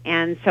voice.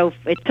 And so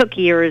it took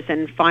years,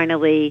 and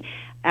finally,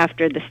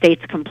 after the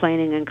states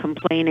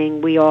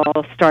complaining, we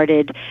all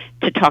started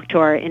to talk to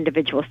our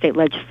individual state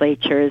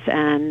legislatures,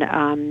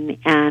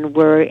 and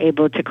were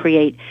able to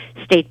create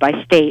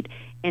state-by-state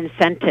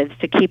incentives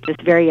to keep this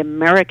very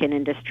American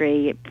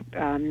industry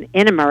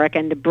in America,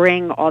 and to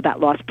bring all that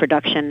lost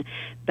production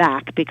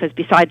back. Because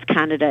besides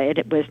Canada,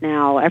 it was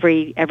now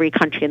every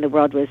country in the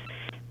world was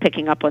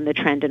picking up on the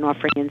trend and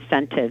offering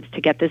incentives to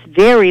get this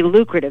very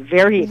lucrative,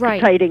 very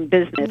exciting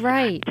business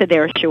to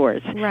their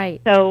shores.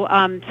 Right. So,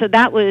 so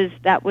that was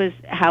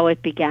how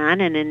it began.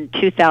 And in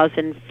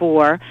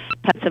 2004,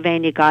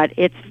 Pennsylvania got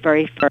its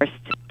very first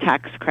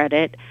tax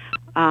credit,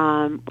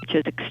 which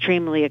was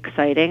extremely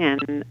exciting,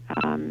 and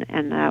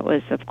that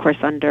was, of course,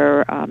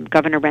 under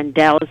Governor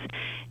Rendell's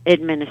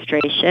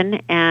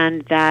administration.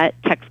 And that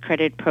tax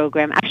credit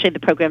program, actually, the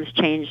program's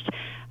changed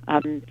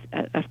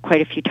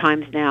quite a few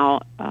times now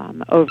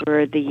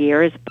over the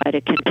years, but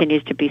it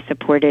continues to be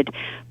supported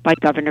by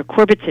Governor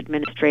Corbett's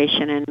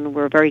administration, and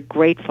we're very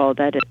grateful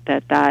that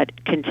that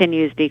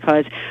continues,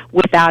 because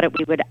without it,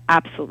 we would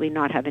absolutely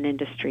not have an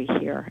industry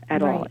here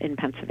at all in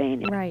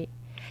Pennsylvania. Right.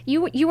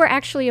 You were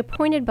actually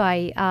appointed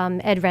by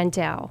Ed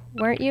Rendell,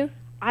 weren't you?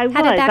 I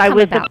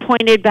was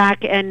appointed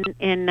back in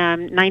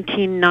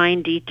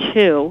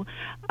 1992.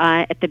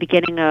 At the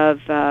beginning of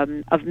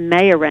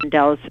Mayor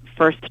Rendell's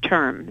first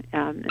term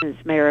as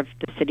mayor of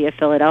the city of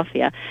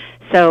Philadelphia.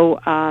 So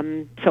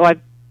I've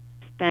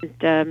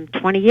spent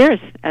 20 years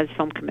as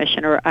film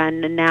commissioner,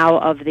 and now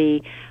of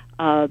the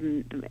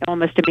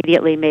almost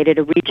immediately made it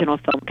a regional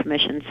film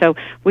commission. So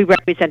we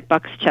represent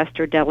Bucks,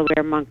 Chester,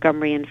 Delaware,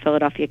 Montgomery, and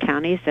Philadelphia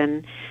counties,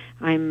 and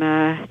I'm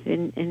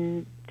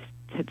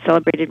had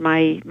celebrated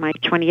my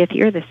 20th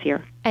year this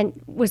year. And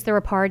was there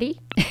a party?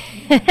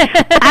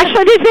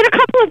 Actually, there's been a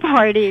couple of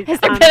parties. Has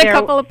there been a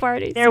couple of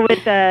parties? There was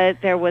a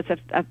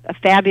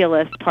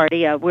fabulous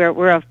party.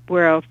 We're a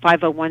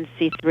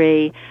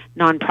 501c3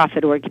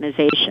 nonprofit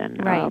organization.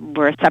 Right.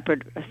 We're a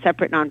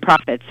separate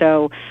nonprofit.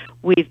 So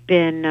we've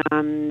been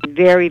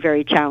very,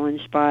 very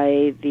challenged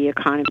by the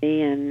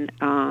economy, and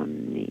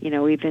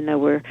even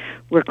though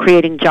we're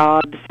creating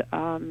jobs,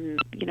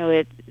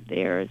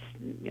 there's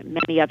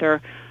many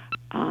other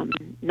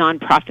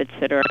nonprofits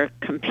that are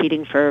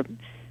competing for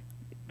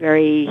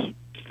very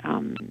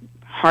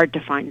hard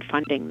to find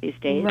funding these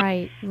days.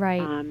 Right.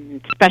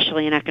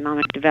 Especially in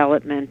economic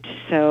development.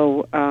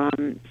 So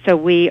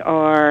we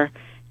are.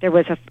 There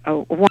was a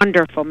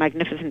wonderful,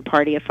 magnificent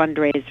party, a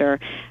fundraiser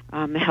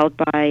held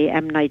by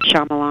M. Night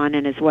Shyamalan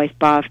and his wife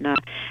Bhavna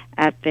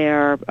at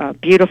their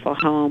beautiful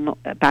home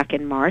back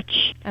in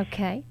March.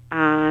 Okay.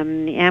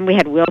 And we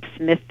had Will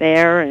Smith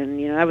there, and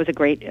that was a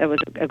great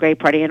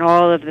party, and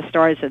all of the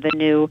stars of the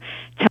new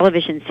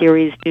television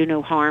series Do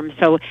No Harm.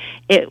 So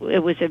it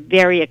was a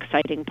very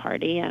exciting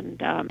party, and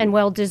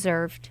well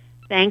deserved.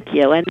 Thank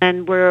you. And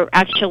then we're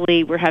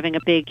having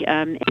a big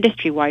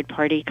industry-wide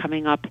party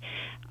coming up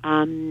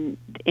in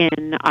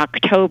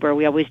October.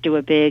 We always do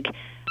a big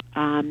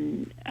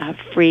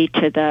free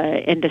to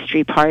the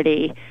industry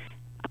party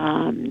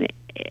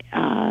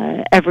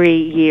every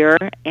year,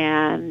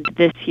 and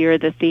this year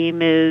the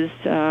theme is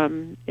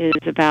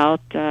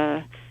about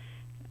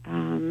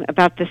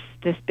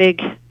this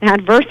big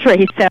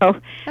anniversary.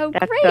 So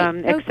that's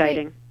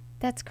exciting. Great.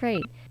 That's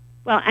great.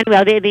 Well,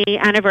 the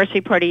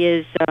anniversary party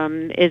is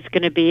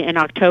going to be in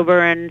October,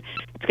 and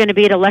it's going to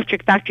be at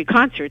Electric Factory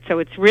Concert. So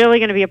it's really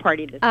going to be a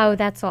party this year.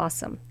 That's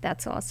awesome.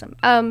 That's awesome.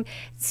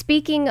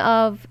 Speaking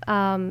of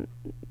being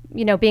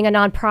a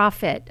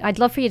nonprofit, I'd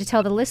love for you to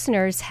tell the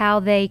listeners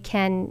how they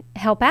can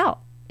help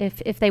out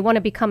if they want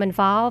to become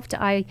involved.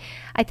 I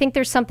think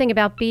there's something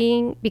about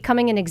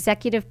becoming an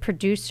executive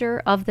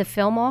producer of the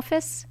film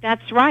office.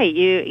 That's right.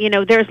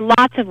 There's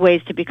lots of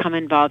ways to become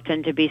involved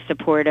and to be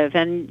supportive,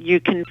 and you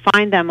can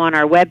find them on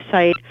our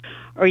website,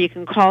 or you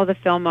can call the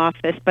film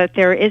office. But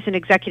there is an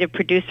executive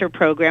producer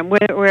program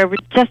where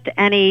just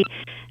any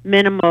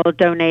minimal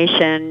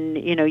donation,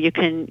 you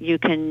can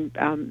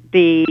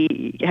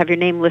have your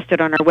name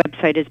listed on our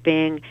website as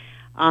being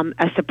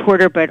a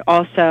supporter, but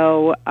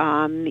also,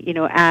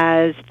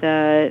 as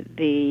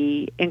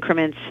the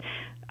increments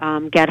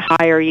get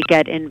higher, you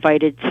get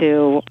invited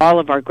to all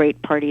of our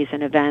great parties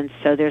and events.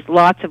 So there's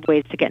lots of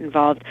ways to get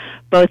involved,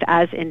 both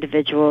as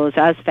individuals,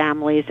 as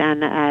families,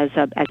 and as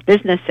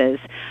businesses.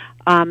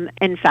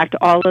 In fact,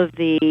 all of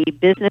the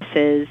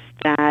businesses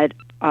that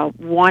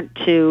want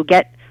to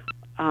get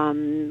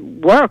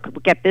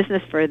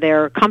business for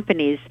their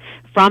companies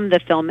from the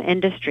film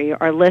industry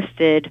are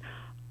listed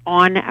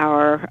on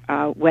our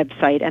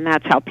website, and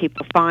that's how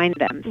people find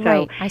them. So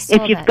Right.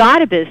 if you've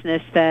got a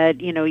business that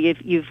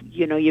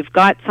you've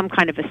got some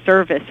kind of a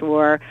service,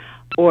 or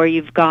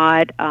you've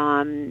got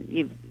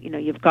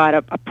you've got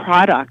a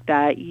product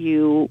that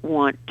you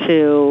want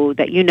to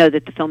that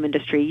the film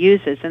industry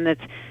uses, and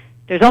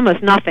there's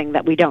almost nothing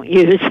that we don't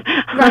use.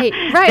 Right.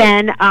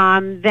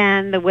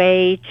 Then the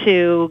way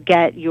to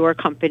get your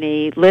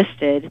company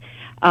listed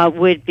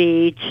would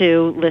be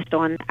to list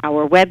on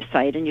our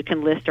website, and you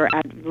can list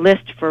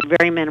for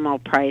very minimal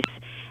price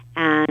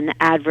and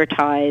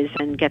advertise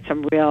and get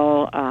some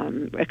real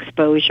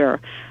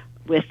exposure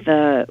with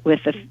the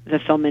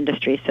film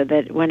industry, so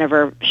that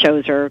whenever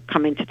shows are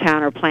coming to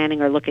town or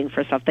planning or looking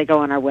for stuff, they go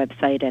on our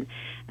website, and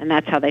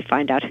that's how they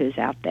find out who's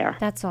out there.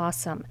 That's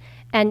awesome.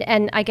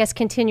 And I guess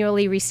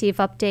continually receive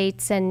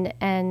updates and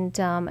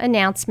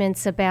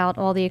announcements about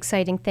all the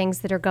exciting things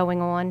that are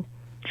going on.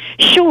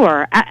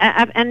 Sure.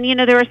 And,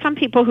 there are some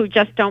people who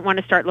just don't want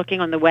to start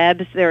looking on the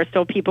webs. There are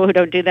still people who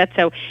don't do that.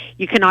 So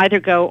you can either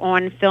go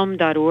on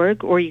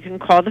film.org, or you can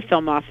call the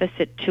film office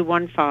at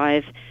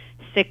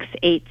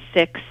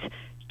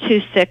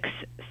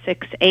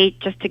 215-686-2668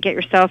 just to get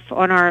yourself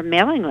on our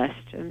mailing list.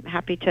 I'm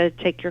happy to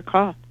take your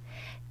call.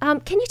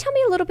 Can you tell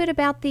me a little bit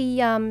about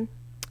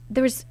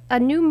there's a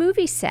new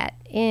movie set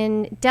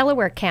in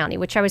Delaware County,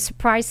 which I was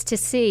surprised to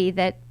see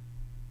that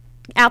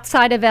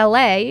outside of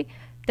L.A.,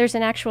 there's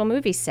an actual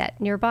movie set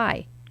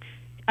nearby.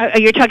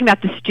 You're talking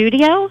about the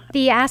studio?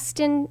 The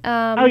Aston...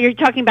 you're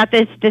talking about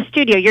the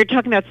studio. You're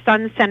talking about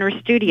Sun Center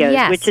Studios,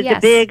 yes, which is a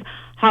big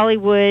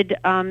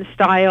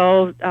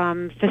Hollywood-style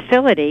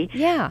facility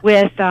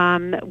with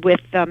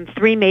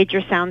 3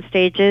 major sound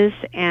stages,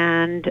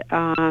 and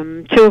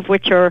 2 of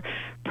which are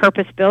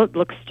purpose-built.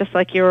 Looks just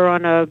like you're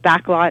on a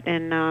backlot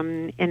in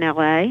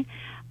L.A.,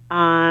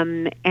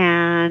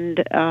 and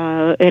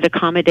it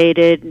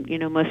accommodated,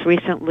 most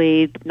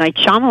recently, Night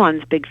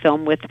Shyamalan's big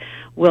film with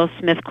Will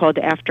Smith called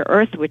After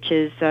Earth, which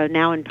is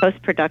now in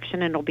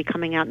post-production and will be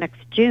coming out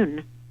next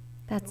June.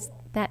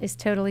 That is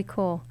totally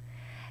cool.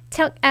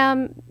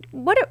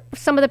 What are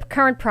some of the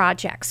current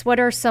projects? What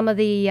are some of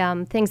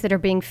the things that are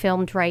being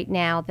filmed right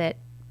now that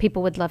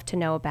people would love to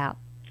know about?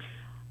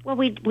 Well,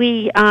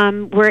 we're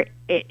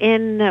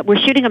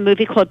shooting a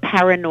movie called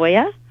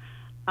Paranoia.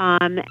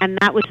 And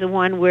that was the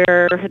one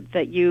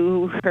that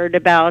you heard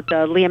about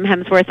Liam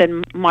Hemsworth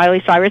and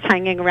Miley Cyrus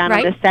hanging around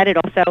on the set. It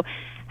also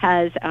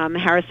has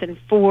Harrison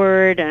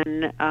Ford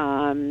and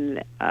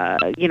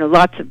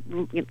lots of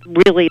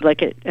really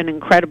an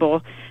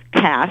incredible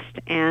cast.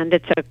 And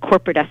it's a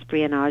corporate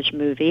espionage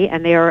movie.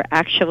 And they are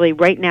actually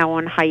right now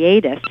on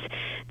hiatus.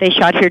 They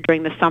shot here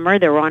during the summer.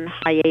 They're on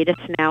hiatus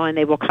now, and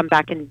they will come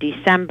back in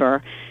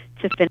December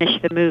to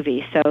finish the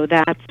movie. So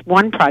that's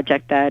one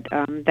project that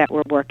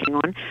we're working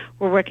on.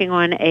 We're working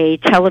on a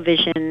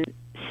television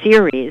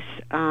series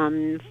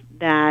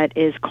that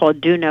is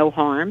called Do No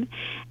Harm,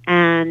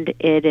 and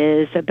it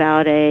is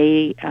about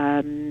a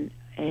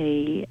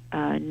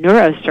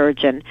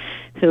neurosurgeon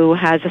who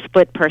has a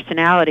split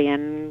personality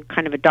and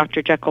kind of a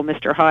Dr. Jekyll,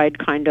 Mr. Hyde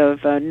kind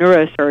of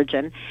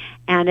neurosurgeon.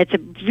 And it's a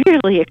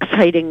really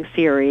exciting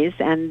series,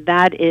 and we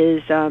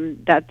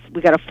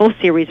got a full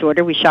series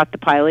order. We shot the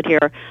pilot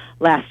here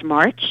last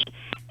March,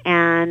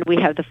 and we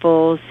have the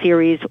full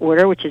series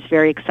order, which is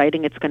very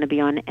exciting. It's going to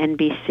be on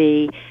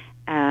NBC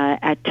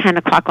at 10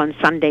 o'clock on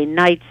Sunday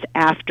nights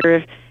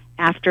after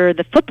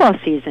the football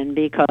season,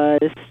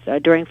 because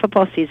during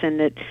football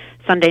season,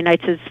 Sunday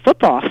nights is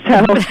football.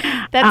 So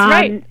that's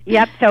right.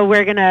 Yep. So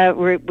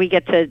we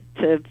get to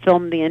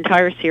film the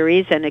entire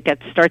series, and it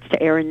starts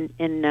to air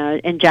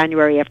in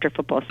January after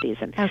football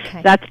season. Okay. So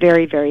that's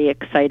very, very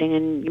exciting.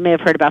 And you may have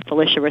heard about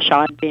Felicia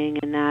Rashad being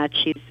in that.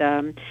 She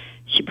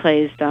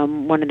plays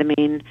one of the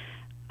main,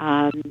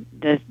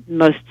 the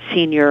most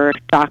senior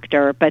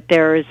doctor. But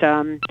there's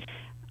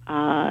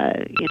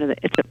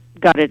it's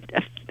got a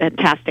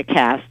fantastic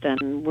cast,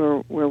 and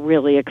we're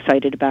really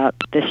excited about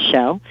this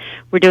show.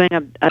 We're doing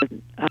a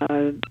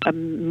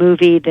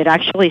movie that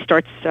actually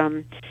starts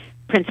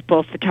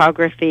principal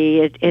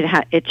photography.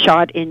 It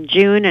shot in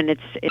June, and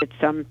it's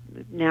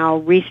now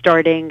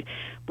restarting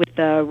with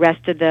the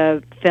rest of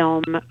the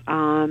film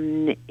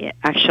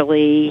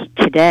actually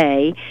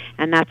today,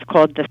 and that's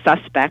called The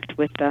Suspect,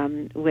 with a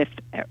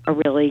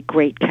really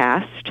great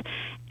cast.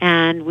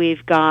 And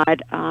we've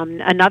got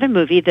another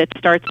movie that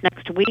starts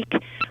next week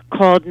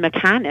called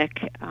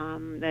Mechanic,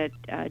 that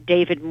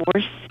David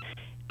Morse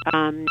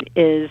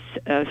is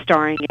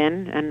starring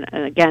in, and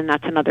again,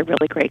 that's another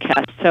really great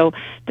cast. So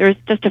there's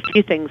just a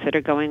few things that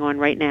are going on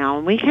right now,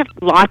 and we have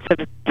lots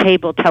of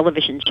cable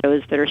television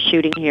shows that are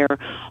shooting here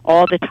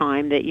all the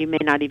time that you may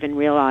not even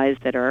realize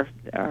that are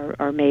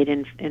made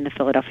in the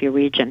Philadelphia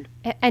region.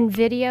 And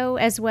video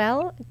as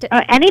well?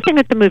 Anything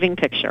that's a moving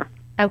picture.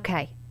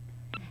 Okay.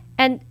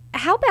 And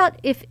how about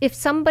if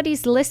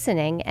somebody's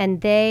listening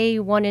and they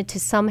wanted to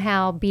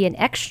somehow be an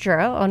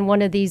extra on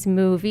one of these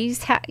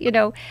movies,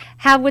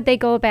 how would they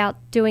go about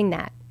doing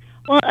that?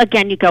 Well,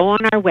 again, you go on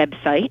our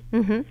website,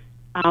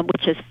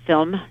 which is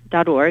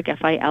film.org,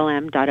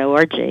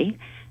 FILM.org,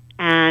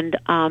 and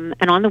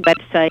on the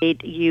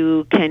website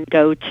you can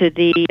go to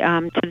the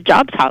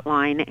jobs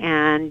hotline,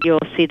 and you'll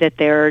see that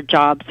there are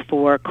jobs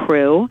for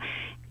crew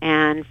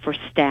and for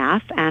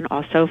staff and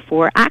also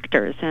for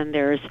actors. And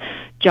there's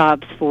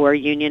jobs for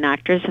union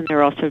actors, and there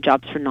are also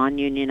jobs for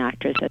non-union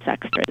actors as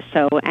extras.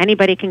 So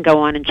anybody can go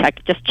on and check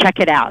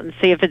it out and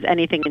see if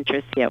anything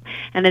interests you.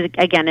 And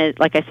again,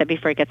 like I said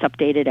before, it gets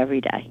updated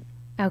every day.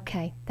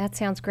 Okay, that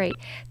sounds great.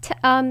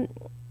 I'm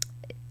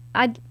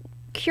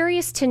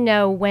curious to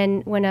know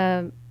when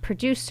a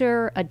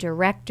producer, a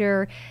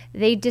director,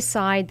 they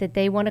decide that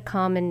they want to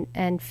come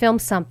and film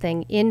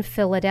something in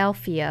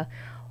Philadelphia,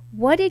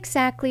 what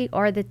exactly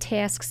are the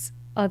tasks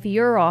of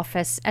your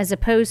office as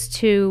opposed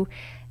to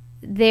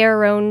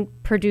their own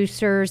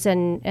producers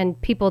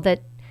and people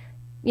that,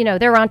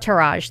 their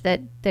entourage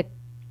that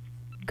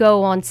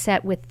go on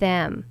set with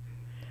them?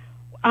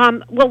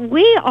 Well,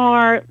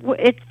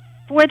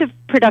 for the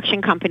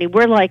production company,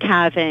 we're like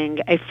having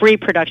a free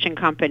production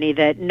company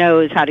that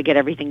knows how to get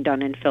everything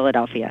done in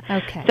Philadelphia.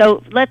 Okay.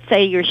 So let's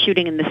say you're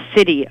shooting in the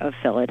city of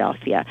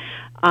Philadelphia.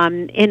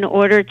 In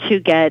order to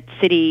get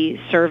city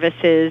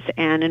services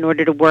and in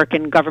order to work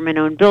in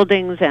government-owned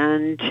buildings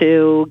and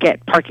to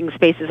get parking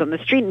spaces on the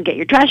street and get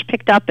your trash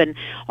picked up and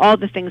all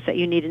the things that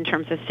you need in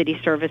terms of city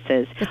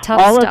services,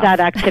 all of that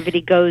activity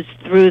goes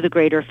through the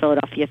Greater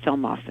Philadelphia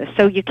Film Office.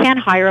 So you can't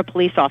hire a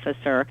police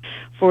officer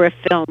for a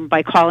film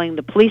by calling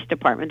the police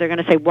department. They're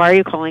going to say, why are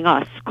you calling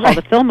us? Call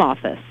the film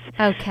office.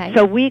 Okay.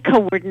 So we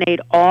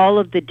coordinate all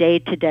of the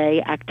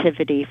day-to-day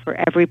activity for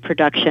every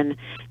production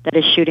that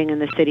is shooting in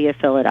the city of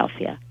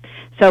Philadelphia.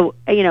 So,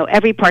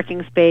 every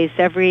parking space,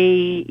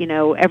 any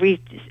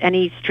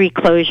street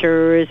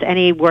closures,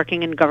 any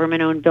working in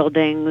government-owned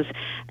buildings,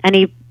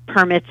 any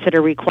permits that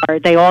are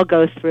required, they all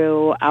go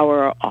through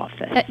our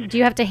office. Do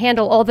you have to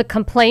handle all the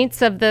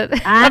complaints of the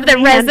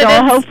residents?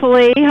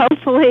 Hopefully,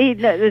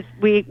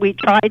 we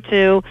try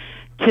to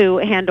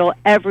handle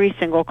every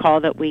single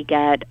call that we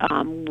get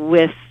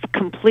with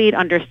complete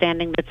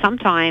understanding that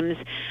sometimes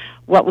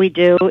what we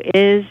do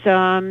is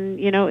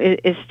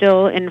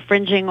still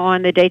infringing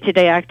on the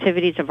day-to-day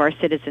activities of our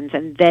citizens,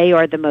 and they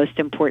are the most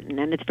important.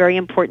 And it's very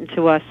important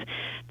to us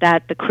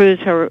that the crews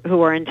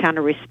who are in town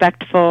are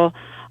respectful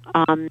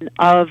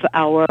of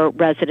our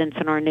residents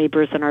and our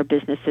neighbors and our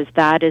businesses.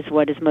 That is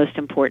what is most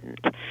important.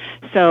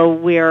 So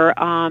we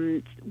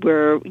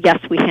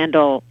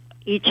handle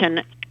each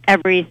and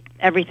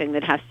everything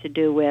that has to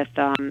do with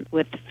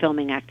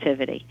filming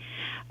activity.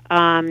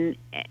 And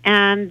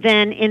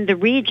then in the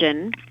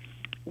region,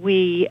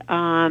 we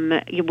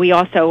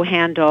also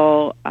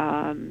handle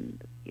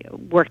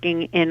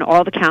working in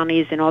all the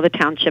counties, in all the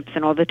townships,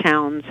 and all the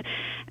towns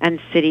and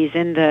cities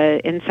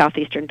in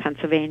southeastern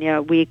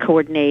Pennsylvania. We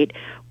coordinate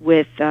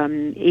with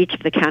each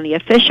of the county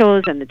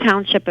officials and the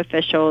township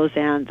officials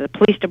and the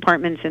police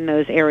departments in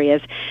those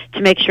areas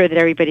to make sure that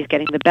everybody's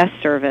getting the best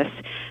service,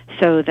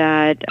 so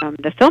that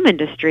the film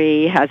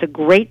industry has a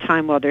great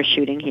time while they're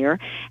shooting here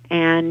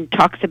and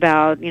talks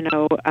about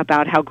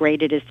how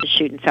great it is to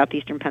shoot in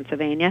southeastern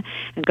Pennsylvania,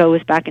 and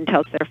goes back and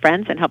tells their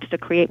friends and helps to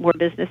create more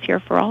business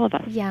here for all of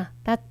us. Yeah,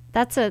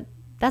 that's a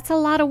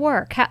lot of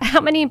work.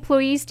 How many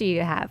employees do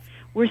you have?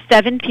 We're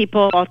 7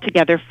 people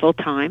altogether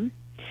full-time,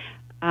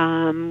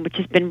 which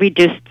has been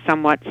reduced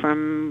somewhat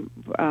from,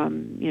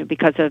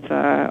 because of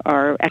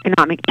our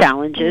economic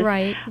challenges.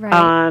 Right.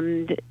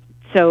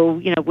 So,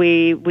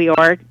 we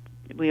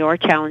are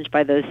challenged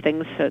by those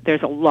things. So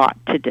there's a lot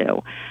to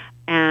do,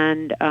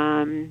 and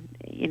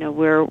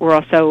we're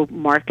also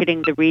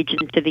marketing the region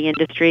to the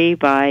industry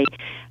by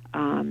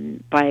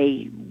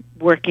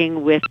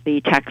working with the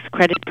tax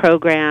credit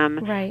program,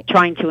 right,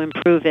 trying to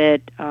improve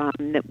it,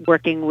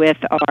 working with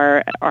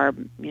our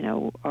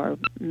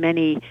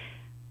many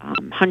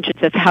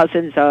hundreds of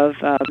thousands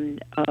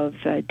of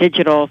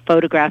digital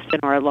photographs in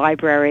our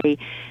library,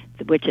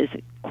 which is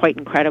quite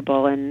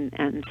incredible,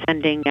 and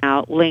sending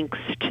out links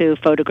to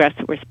photographs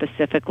that were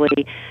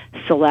specifically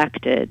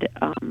selected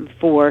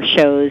for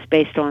shows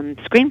based on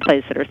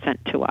screenplays that are sent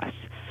to us.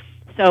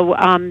 So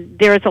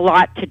there is a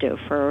lot to do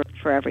for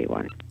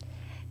everyone.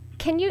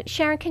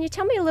 Sharon, can you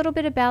tell me a little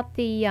bit about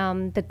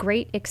the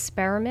Great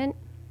Experiment?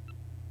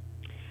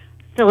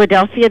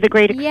 Philadelphia, the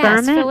Great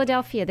Experiment? Yes,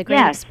 Philadelphia, the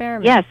Great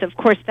Experiment. Yes, of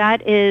course.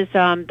 That is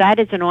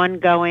an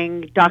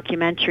ongoing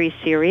documentary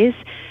series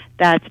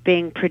that's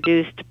being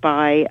produced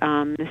by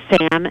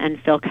Sam and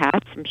Phil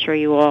Katz. I'm sure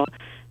you all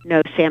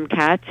know Sam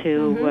Katz,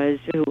 who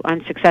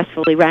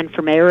unsuccessfully ran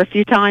for mayor a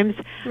few times.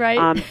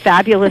 Right.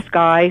 Fabulous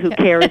guy who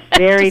cares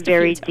very,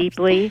 very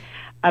deeply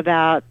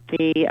about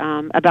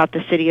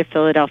the city of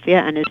Philadelphia,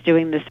 and is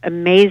doing this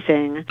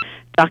amazing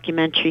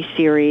documentary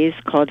series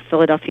called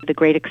Philadelphia: The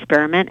Great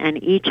Experiment,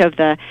 and each of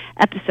the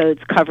episodes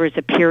covers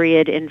a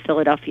period in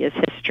Philadelphia's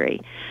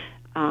history.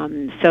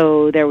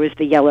 So there was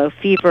the Yellow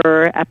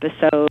Fever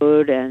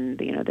episode,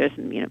 and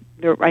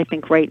I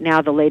think right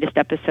now the latest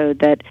episode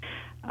that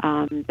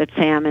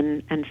Sam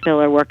and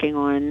Phil are working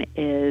on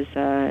is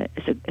a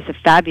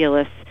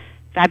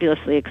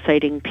fabulously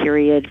exciting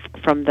period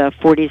from the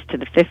 40s to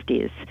the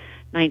 50s.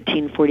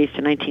 1940s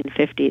to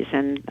 1950s,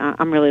 and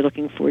I'm really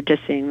looking forward to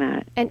seeing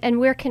that. And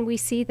where can we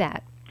see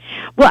that?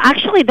 Well,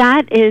 actually,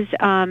 that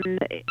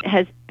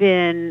has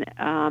been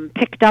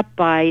picked up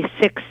by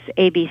 6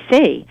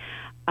 ABC.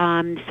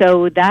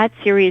 So that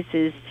series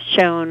is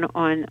shown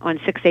on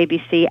 6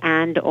 ABC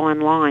and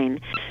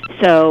online.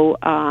 So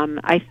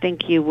I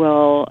think you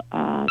will,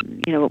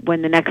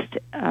 when the next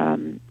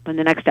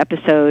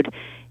episode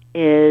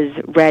is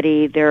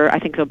ready, I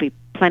think there'll be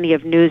plenty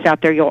of news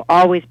out there. You'll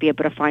always be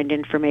able to find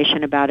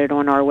information about it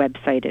on our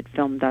website at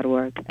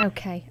film.org.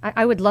 Okay.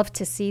 I would love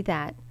to see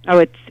that. Oh,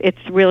 it's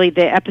really,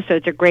 the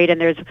episodes are great, and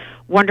there's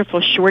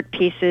wonderful short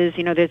pieces.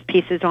 There's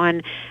pieces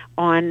on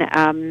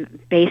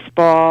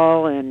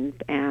baseball and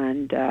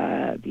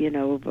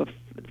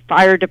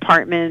fire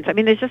departments. I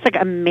mean, there's just like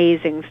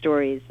amazing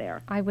stories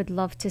there. I would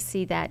love to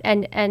see that.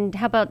 And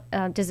how about,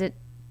 does it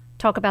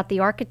talk about the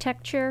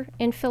architecture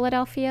in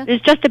Philadelphia?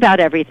 It's just about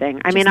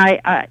everything. I mean,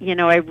 I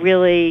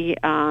really,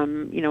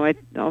 I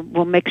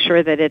will make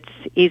sure that it's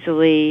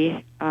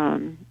easy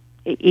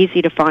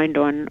to find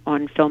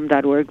on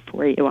film.org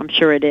for you. I'm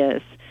sure it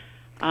is.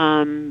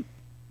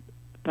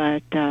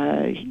 But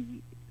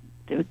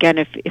again,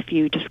 if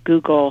you just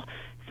Google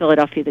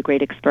Philadelphia: The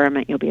Great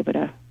Experiment, you'll be able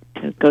to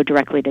go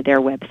directly to their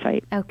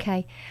website.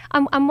 Okay.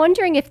 I'm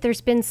wondering if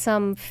there's been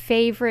some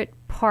favorite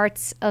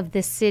parts of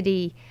the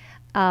city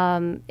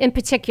in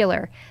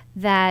particular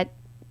that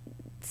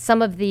some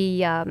of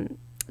the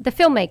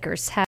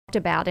filmmakers have talked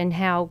about, and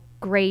how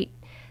great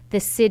the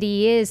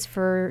city is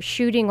for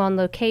shooting on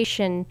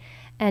location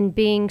and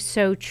being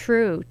so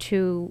true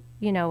to,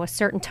 a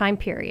certain time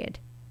period.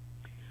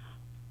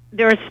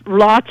 There's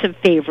lots of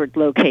favorite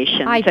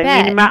locations. I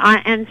bet. mean,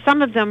 and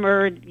some of them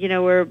are,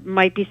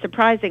 might be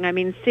surprising. I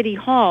mean, City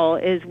Hall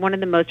is one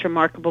of the most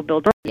remarkable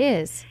buildings. It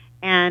is.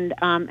 And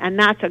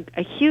that's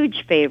a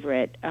huge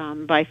favorite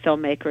by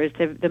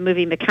filmmakers. The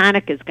movie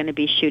Mechanic is going to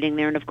be shooting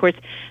there, and of course,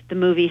 the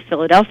movie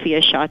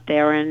Philadelphia shot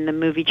there, and the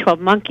movie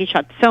 12 Monkeys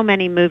shot. So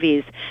many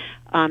movies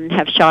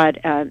have shot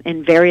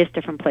in various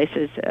different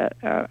places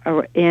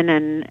in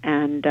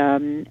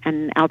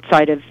and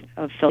outside of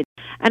Philadelphia.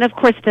 And of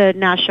course, the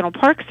National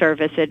Park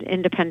Service at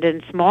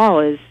Independence Mall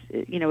is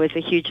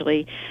a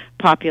hugely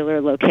popular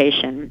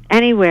location.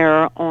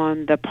 Anywhere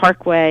on the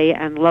Parkway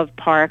and Love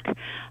Park.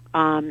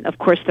 Of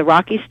course, the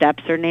Rocky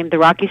Steps are named the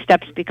Rocky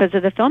Steps because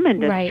of the film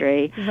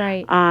industry.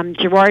 Right.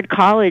 Girard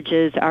College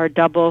is our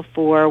double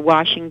for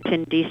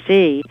Washington,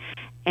 D.C.,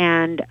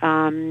 and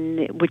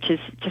which is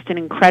just an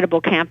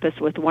incredible campus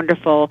with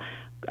wonderful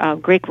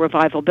Greek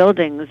Revival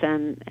buildings,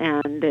 and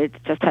it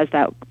just has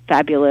that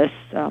fabulous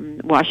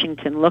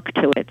Washington look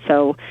to it.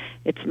 So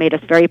it's made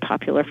us very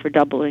popular for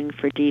doubling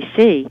for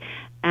D.C.,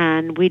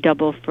 and we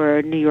double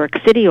for New York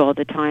City all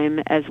the time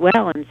as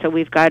well. And so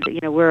we've got,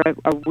 we're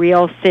a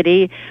real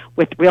city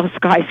with real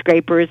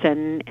skyscrapers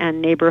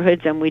and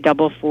neighborhoods, and we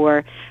double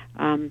for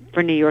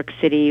New York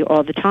City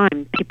all the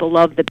time. People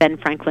love the Ben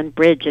Franklin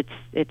Bridge.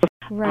 It's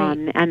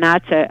right. And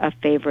that's a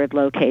favorite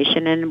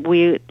location. And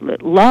we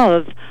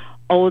love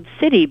Old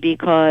City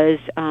because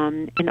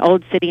in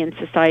Old City and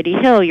Society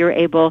Hill, you're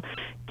able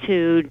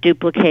to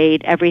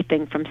duplicate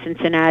everything from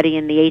Cincinnati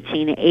in the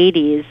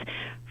 1880s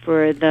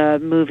for the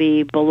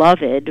movie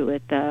Beloved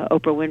with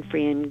Oprah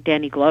Winfrey and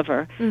Danny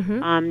Glover,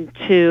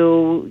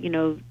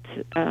 to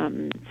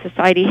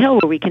Society Hill,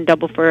 where we can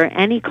double for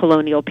any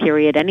colonial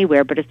period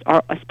anywhere, but it's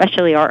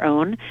especially our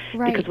own,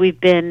 because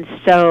we've been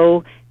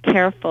so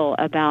careful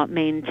about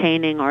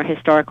maintaining our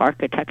historic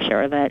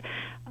architecture that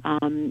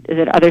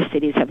other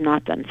cities have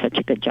not done such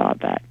a good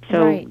job at.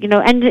 So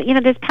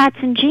there's Pat's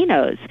and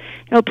Gino's.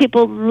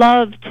 People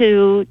love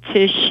to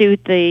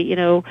shoot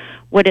the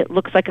what it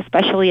looks like,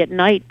 especially at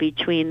night,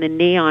 between the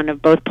neon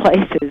of both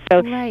places.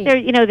 So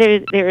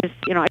there's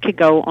I could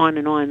go on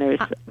and on.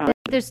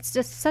 There's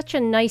just such a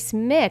nice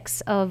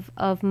mix of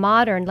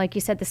modern, like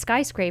you said, the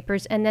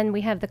skyscrapers, and then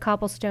we have the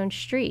cobblestone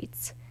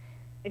streets.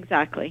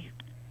 Exactly.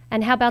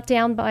 And how about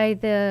down by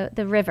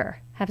the river?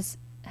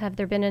 Have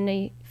there been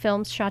any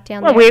films shot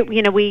down there? Well,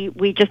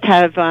 we just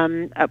have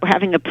we're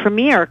having a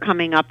premiere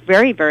coming up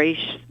very, very,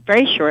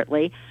 very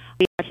shortly.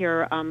 We got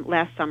here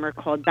last summer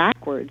called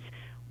Backwards,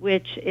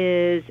 which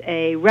is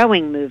a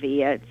rowing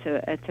movie.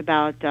 It's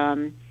about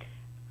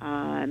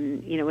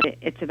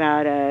it's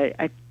about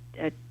a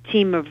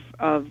teams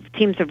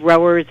of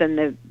rowers and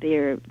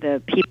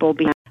the people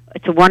behind.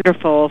 It's a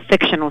wonderful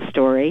fictional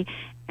story.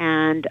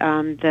 and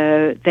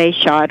they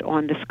shot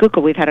on the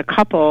Schuylkill. We've had a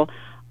couple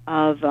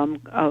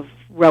of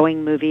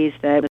rowing movies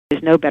that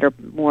there's no better,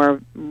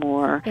 more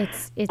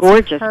it's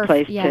gorgeous perfect,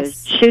 place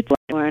yes. to shoot.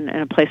 We're in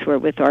a place where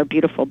with our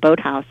beautiful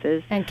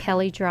boathouses. And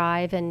Kelly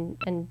Drive and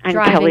Kelly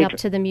driving up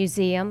to the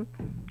museum.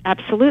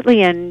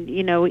 Absolutely, and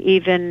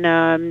even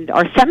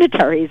our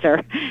cemeteries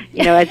are,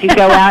 as you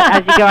go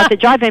out the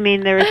drive. I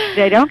mean,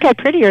 they don't get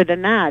prettier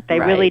than that. They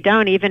really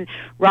don't. Even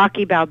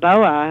Rocky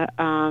Balboa,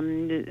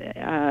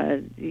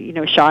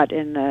 shot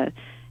in the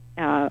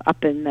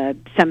up in the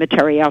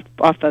cemetery off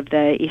of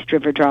the East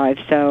River Drive,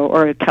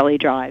 or Kelly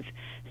Drive.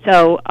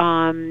 So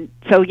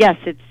yes,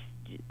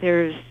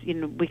 there's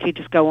we could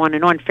just go on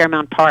and on.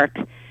 Fairmount Park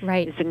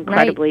is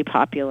incredibly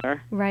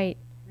popular. Right,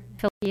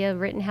 Philadelphia,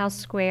 Rittenhouse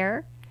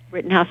Square.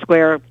 Rittenhouse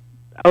Square,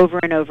 over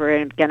and over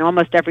and again.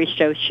 Almost every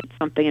show shoots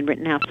something in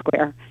Rittenhouse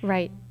Square.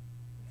 Right.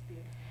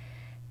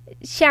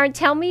 Sharon,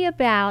 tell me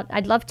about.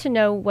 I'd love to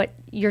know what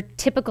your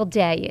typical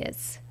day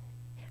is.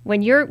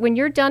 When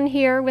you're done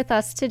here with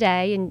us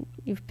today, and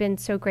you've been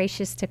so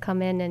gracious to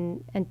come in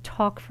and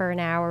talk for an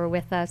hour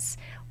with us,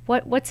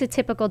 what's a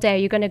typical day? Are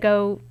you going to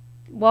go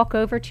walk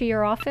over to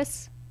your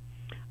office?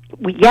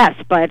 Yes,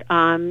 but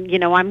I'm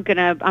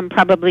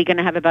probably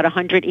gonna have about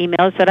 100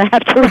 emails that I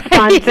have to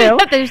respond to.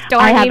 There's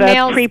darn I have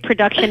emails. a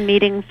pre-production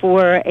meeting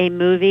for a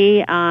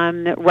movie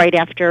right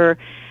after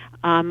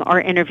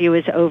our interview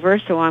is over.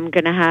 So I'm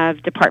going to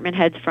have department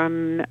heads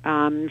from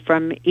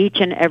each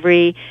and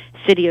every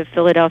city of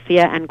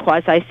Philadelphia and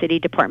quasi-city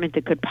department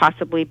that could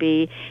possibly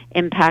be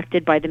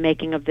impacted by the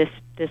making of this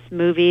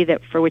movie,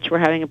 for which we're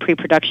having a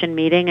pre-production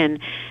meeting, and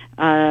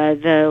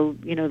the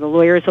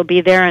lawyers will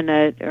be there, and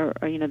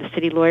the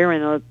city lawyer,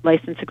 and the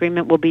license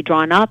agreement will be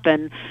drawn up,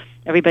 and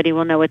everybody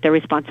will know what their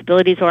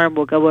responsibilities are, and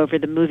we'll go over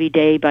the movie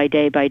day by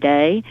day by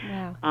day.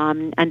 Wow.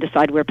 And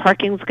decide where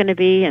parking is going to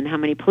be, and how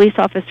many police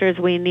officers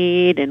we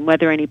need, and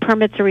whether any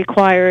permits are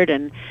required,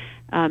 and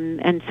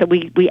so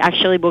we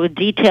actually will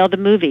detail the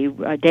movie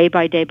day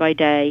by day by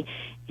day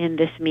in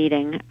this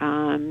meeting,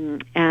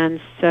 and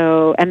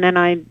then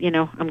I'm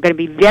going to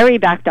be very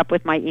backed up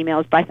with my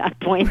emails by that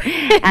point,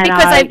 and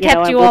because I've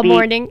kept you all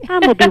morning.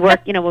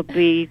 We'll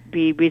be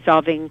be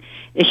resolving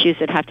issues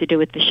that have to do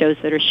with the shows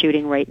that are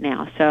shooting right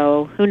now.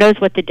 So who knows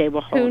what the day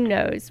will hold? Who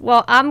knows?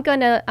 Well, I'm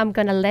gonna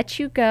let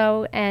you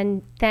go,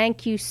 and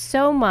thank you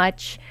so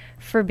much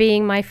for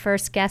being my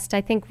first guest.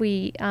 I think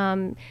we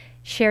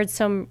shared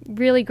some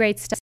really great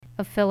stuff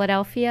of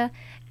Philadelphia,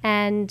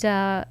 and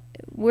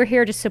we're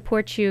here to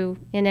support you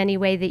in any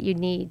way that you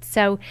need.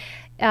 So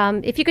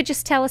if you could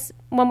just tell us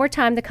one more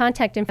time the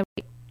contact info.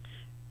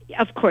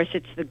 Of course,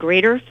 it's the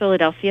Greater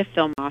Philadelphia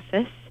Film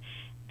Office.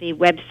 The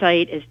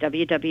website is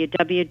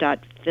www.film.org,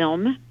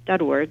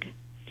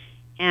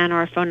 and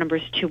our phone number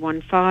is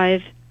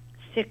 215-686-2666.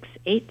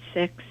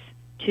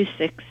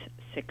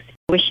 I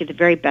wish you the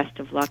very best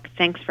of luck.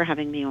 Thanks for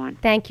having me on.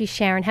 Thank you,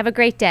 Sharon. Have a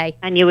great day.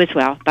 And you as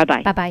well.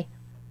 Bye-bye. Bye-bye.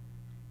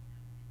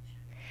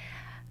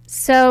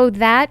 So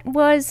that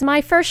was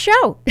my first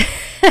show.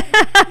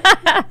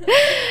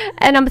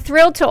 And I'm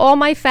thrilled to all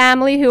my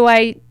family who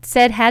I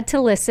said had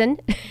to listen,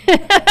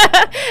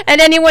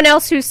 and anyone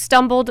else who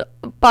stumbled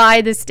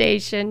by the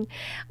station.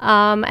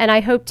 And I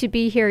hope to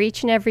be here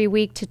each and every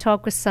week to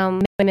talk with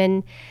some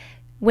women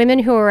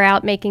who are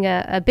out making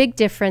a big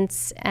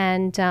difference.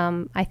 And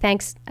I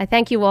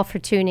thank you all for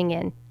tuning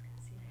in.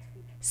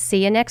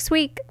 See you next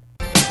week.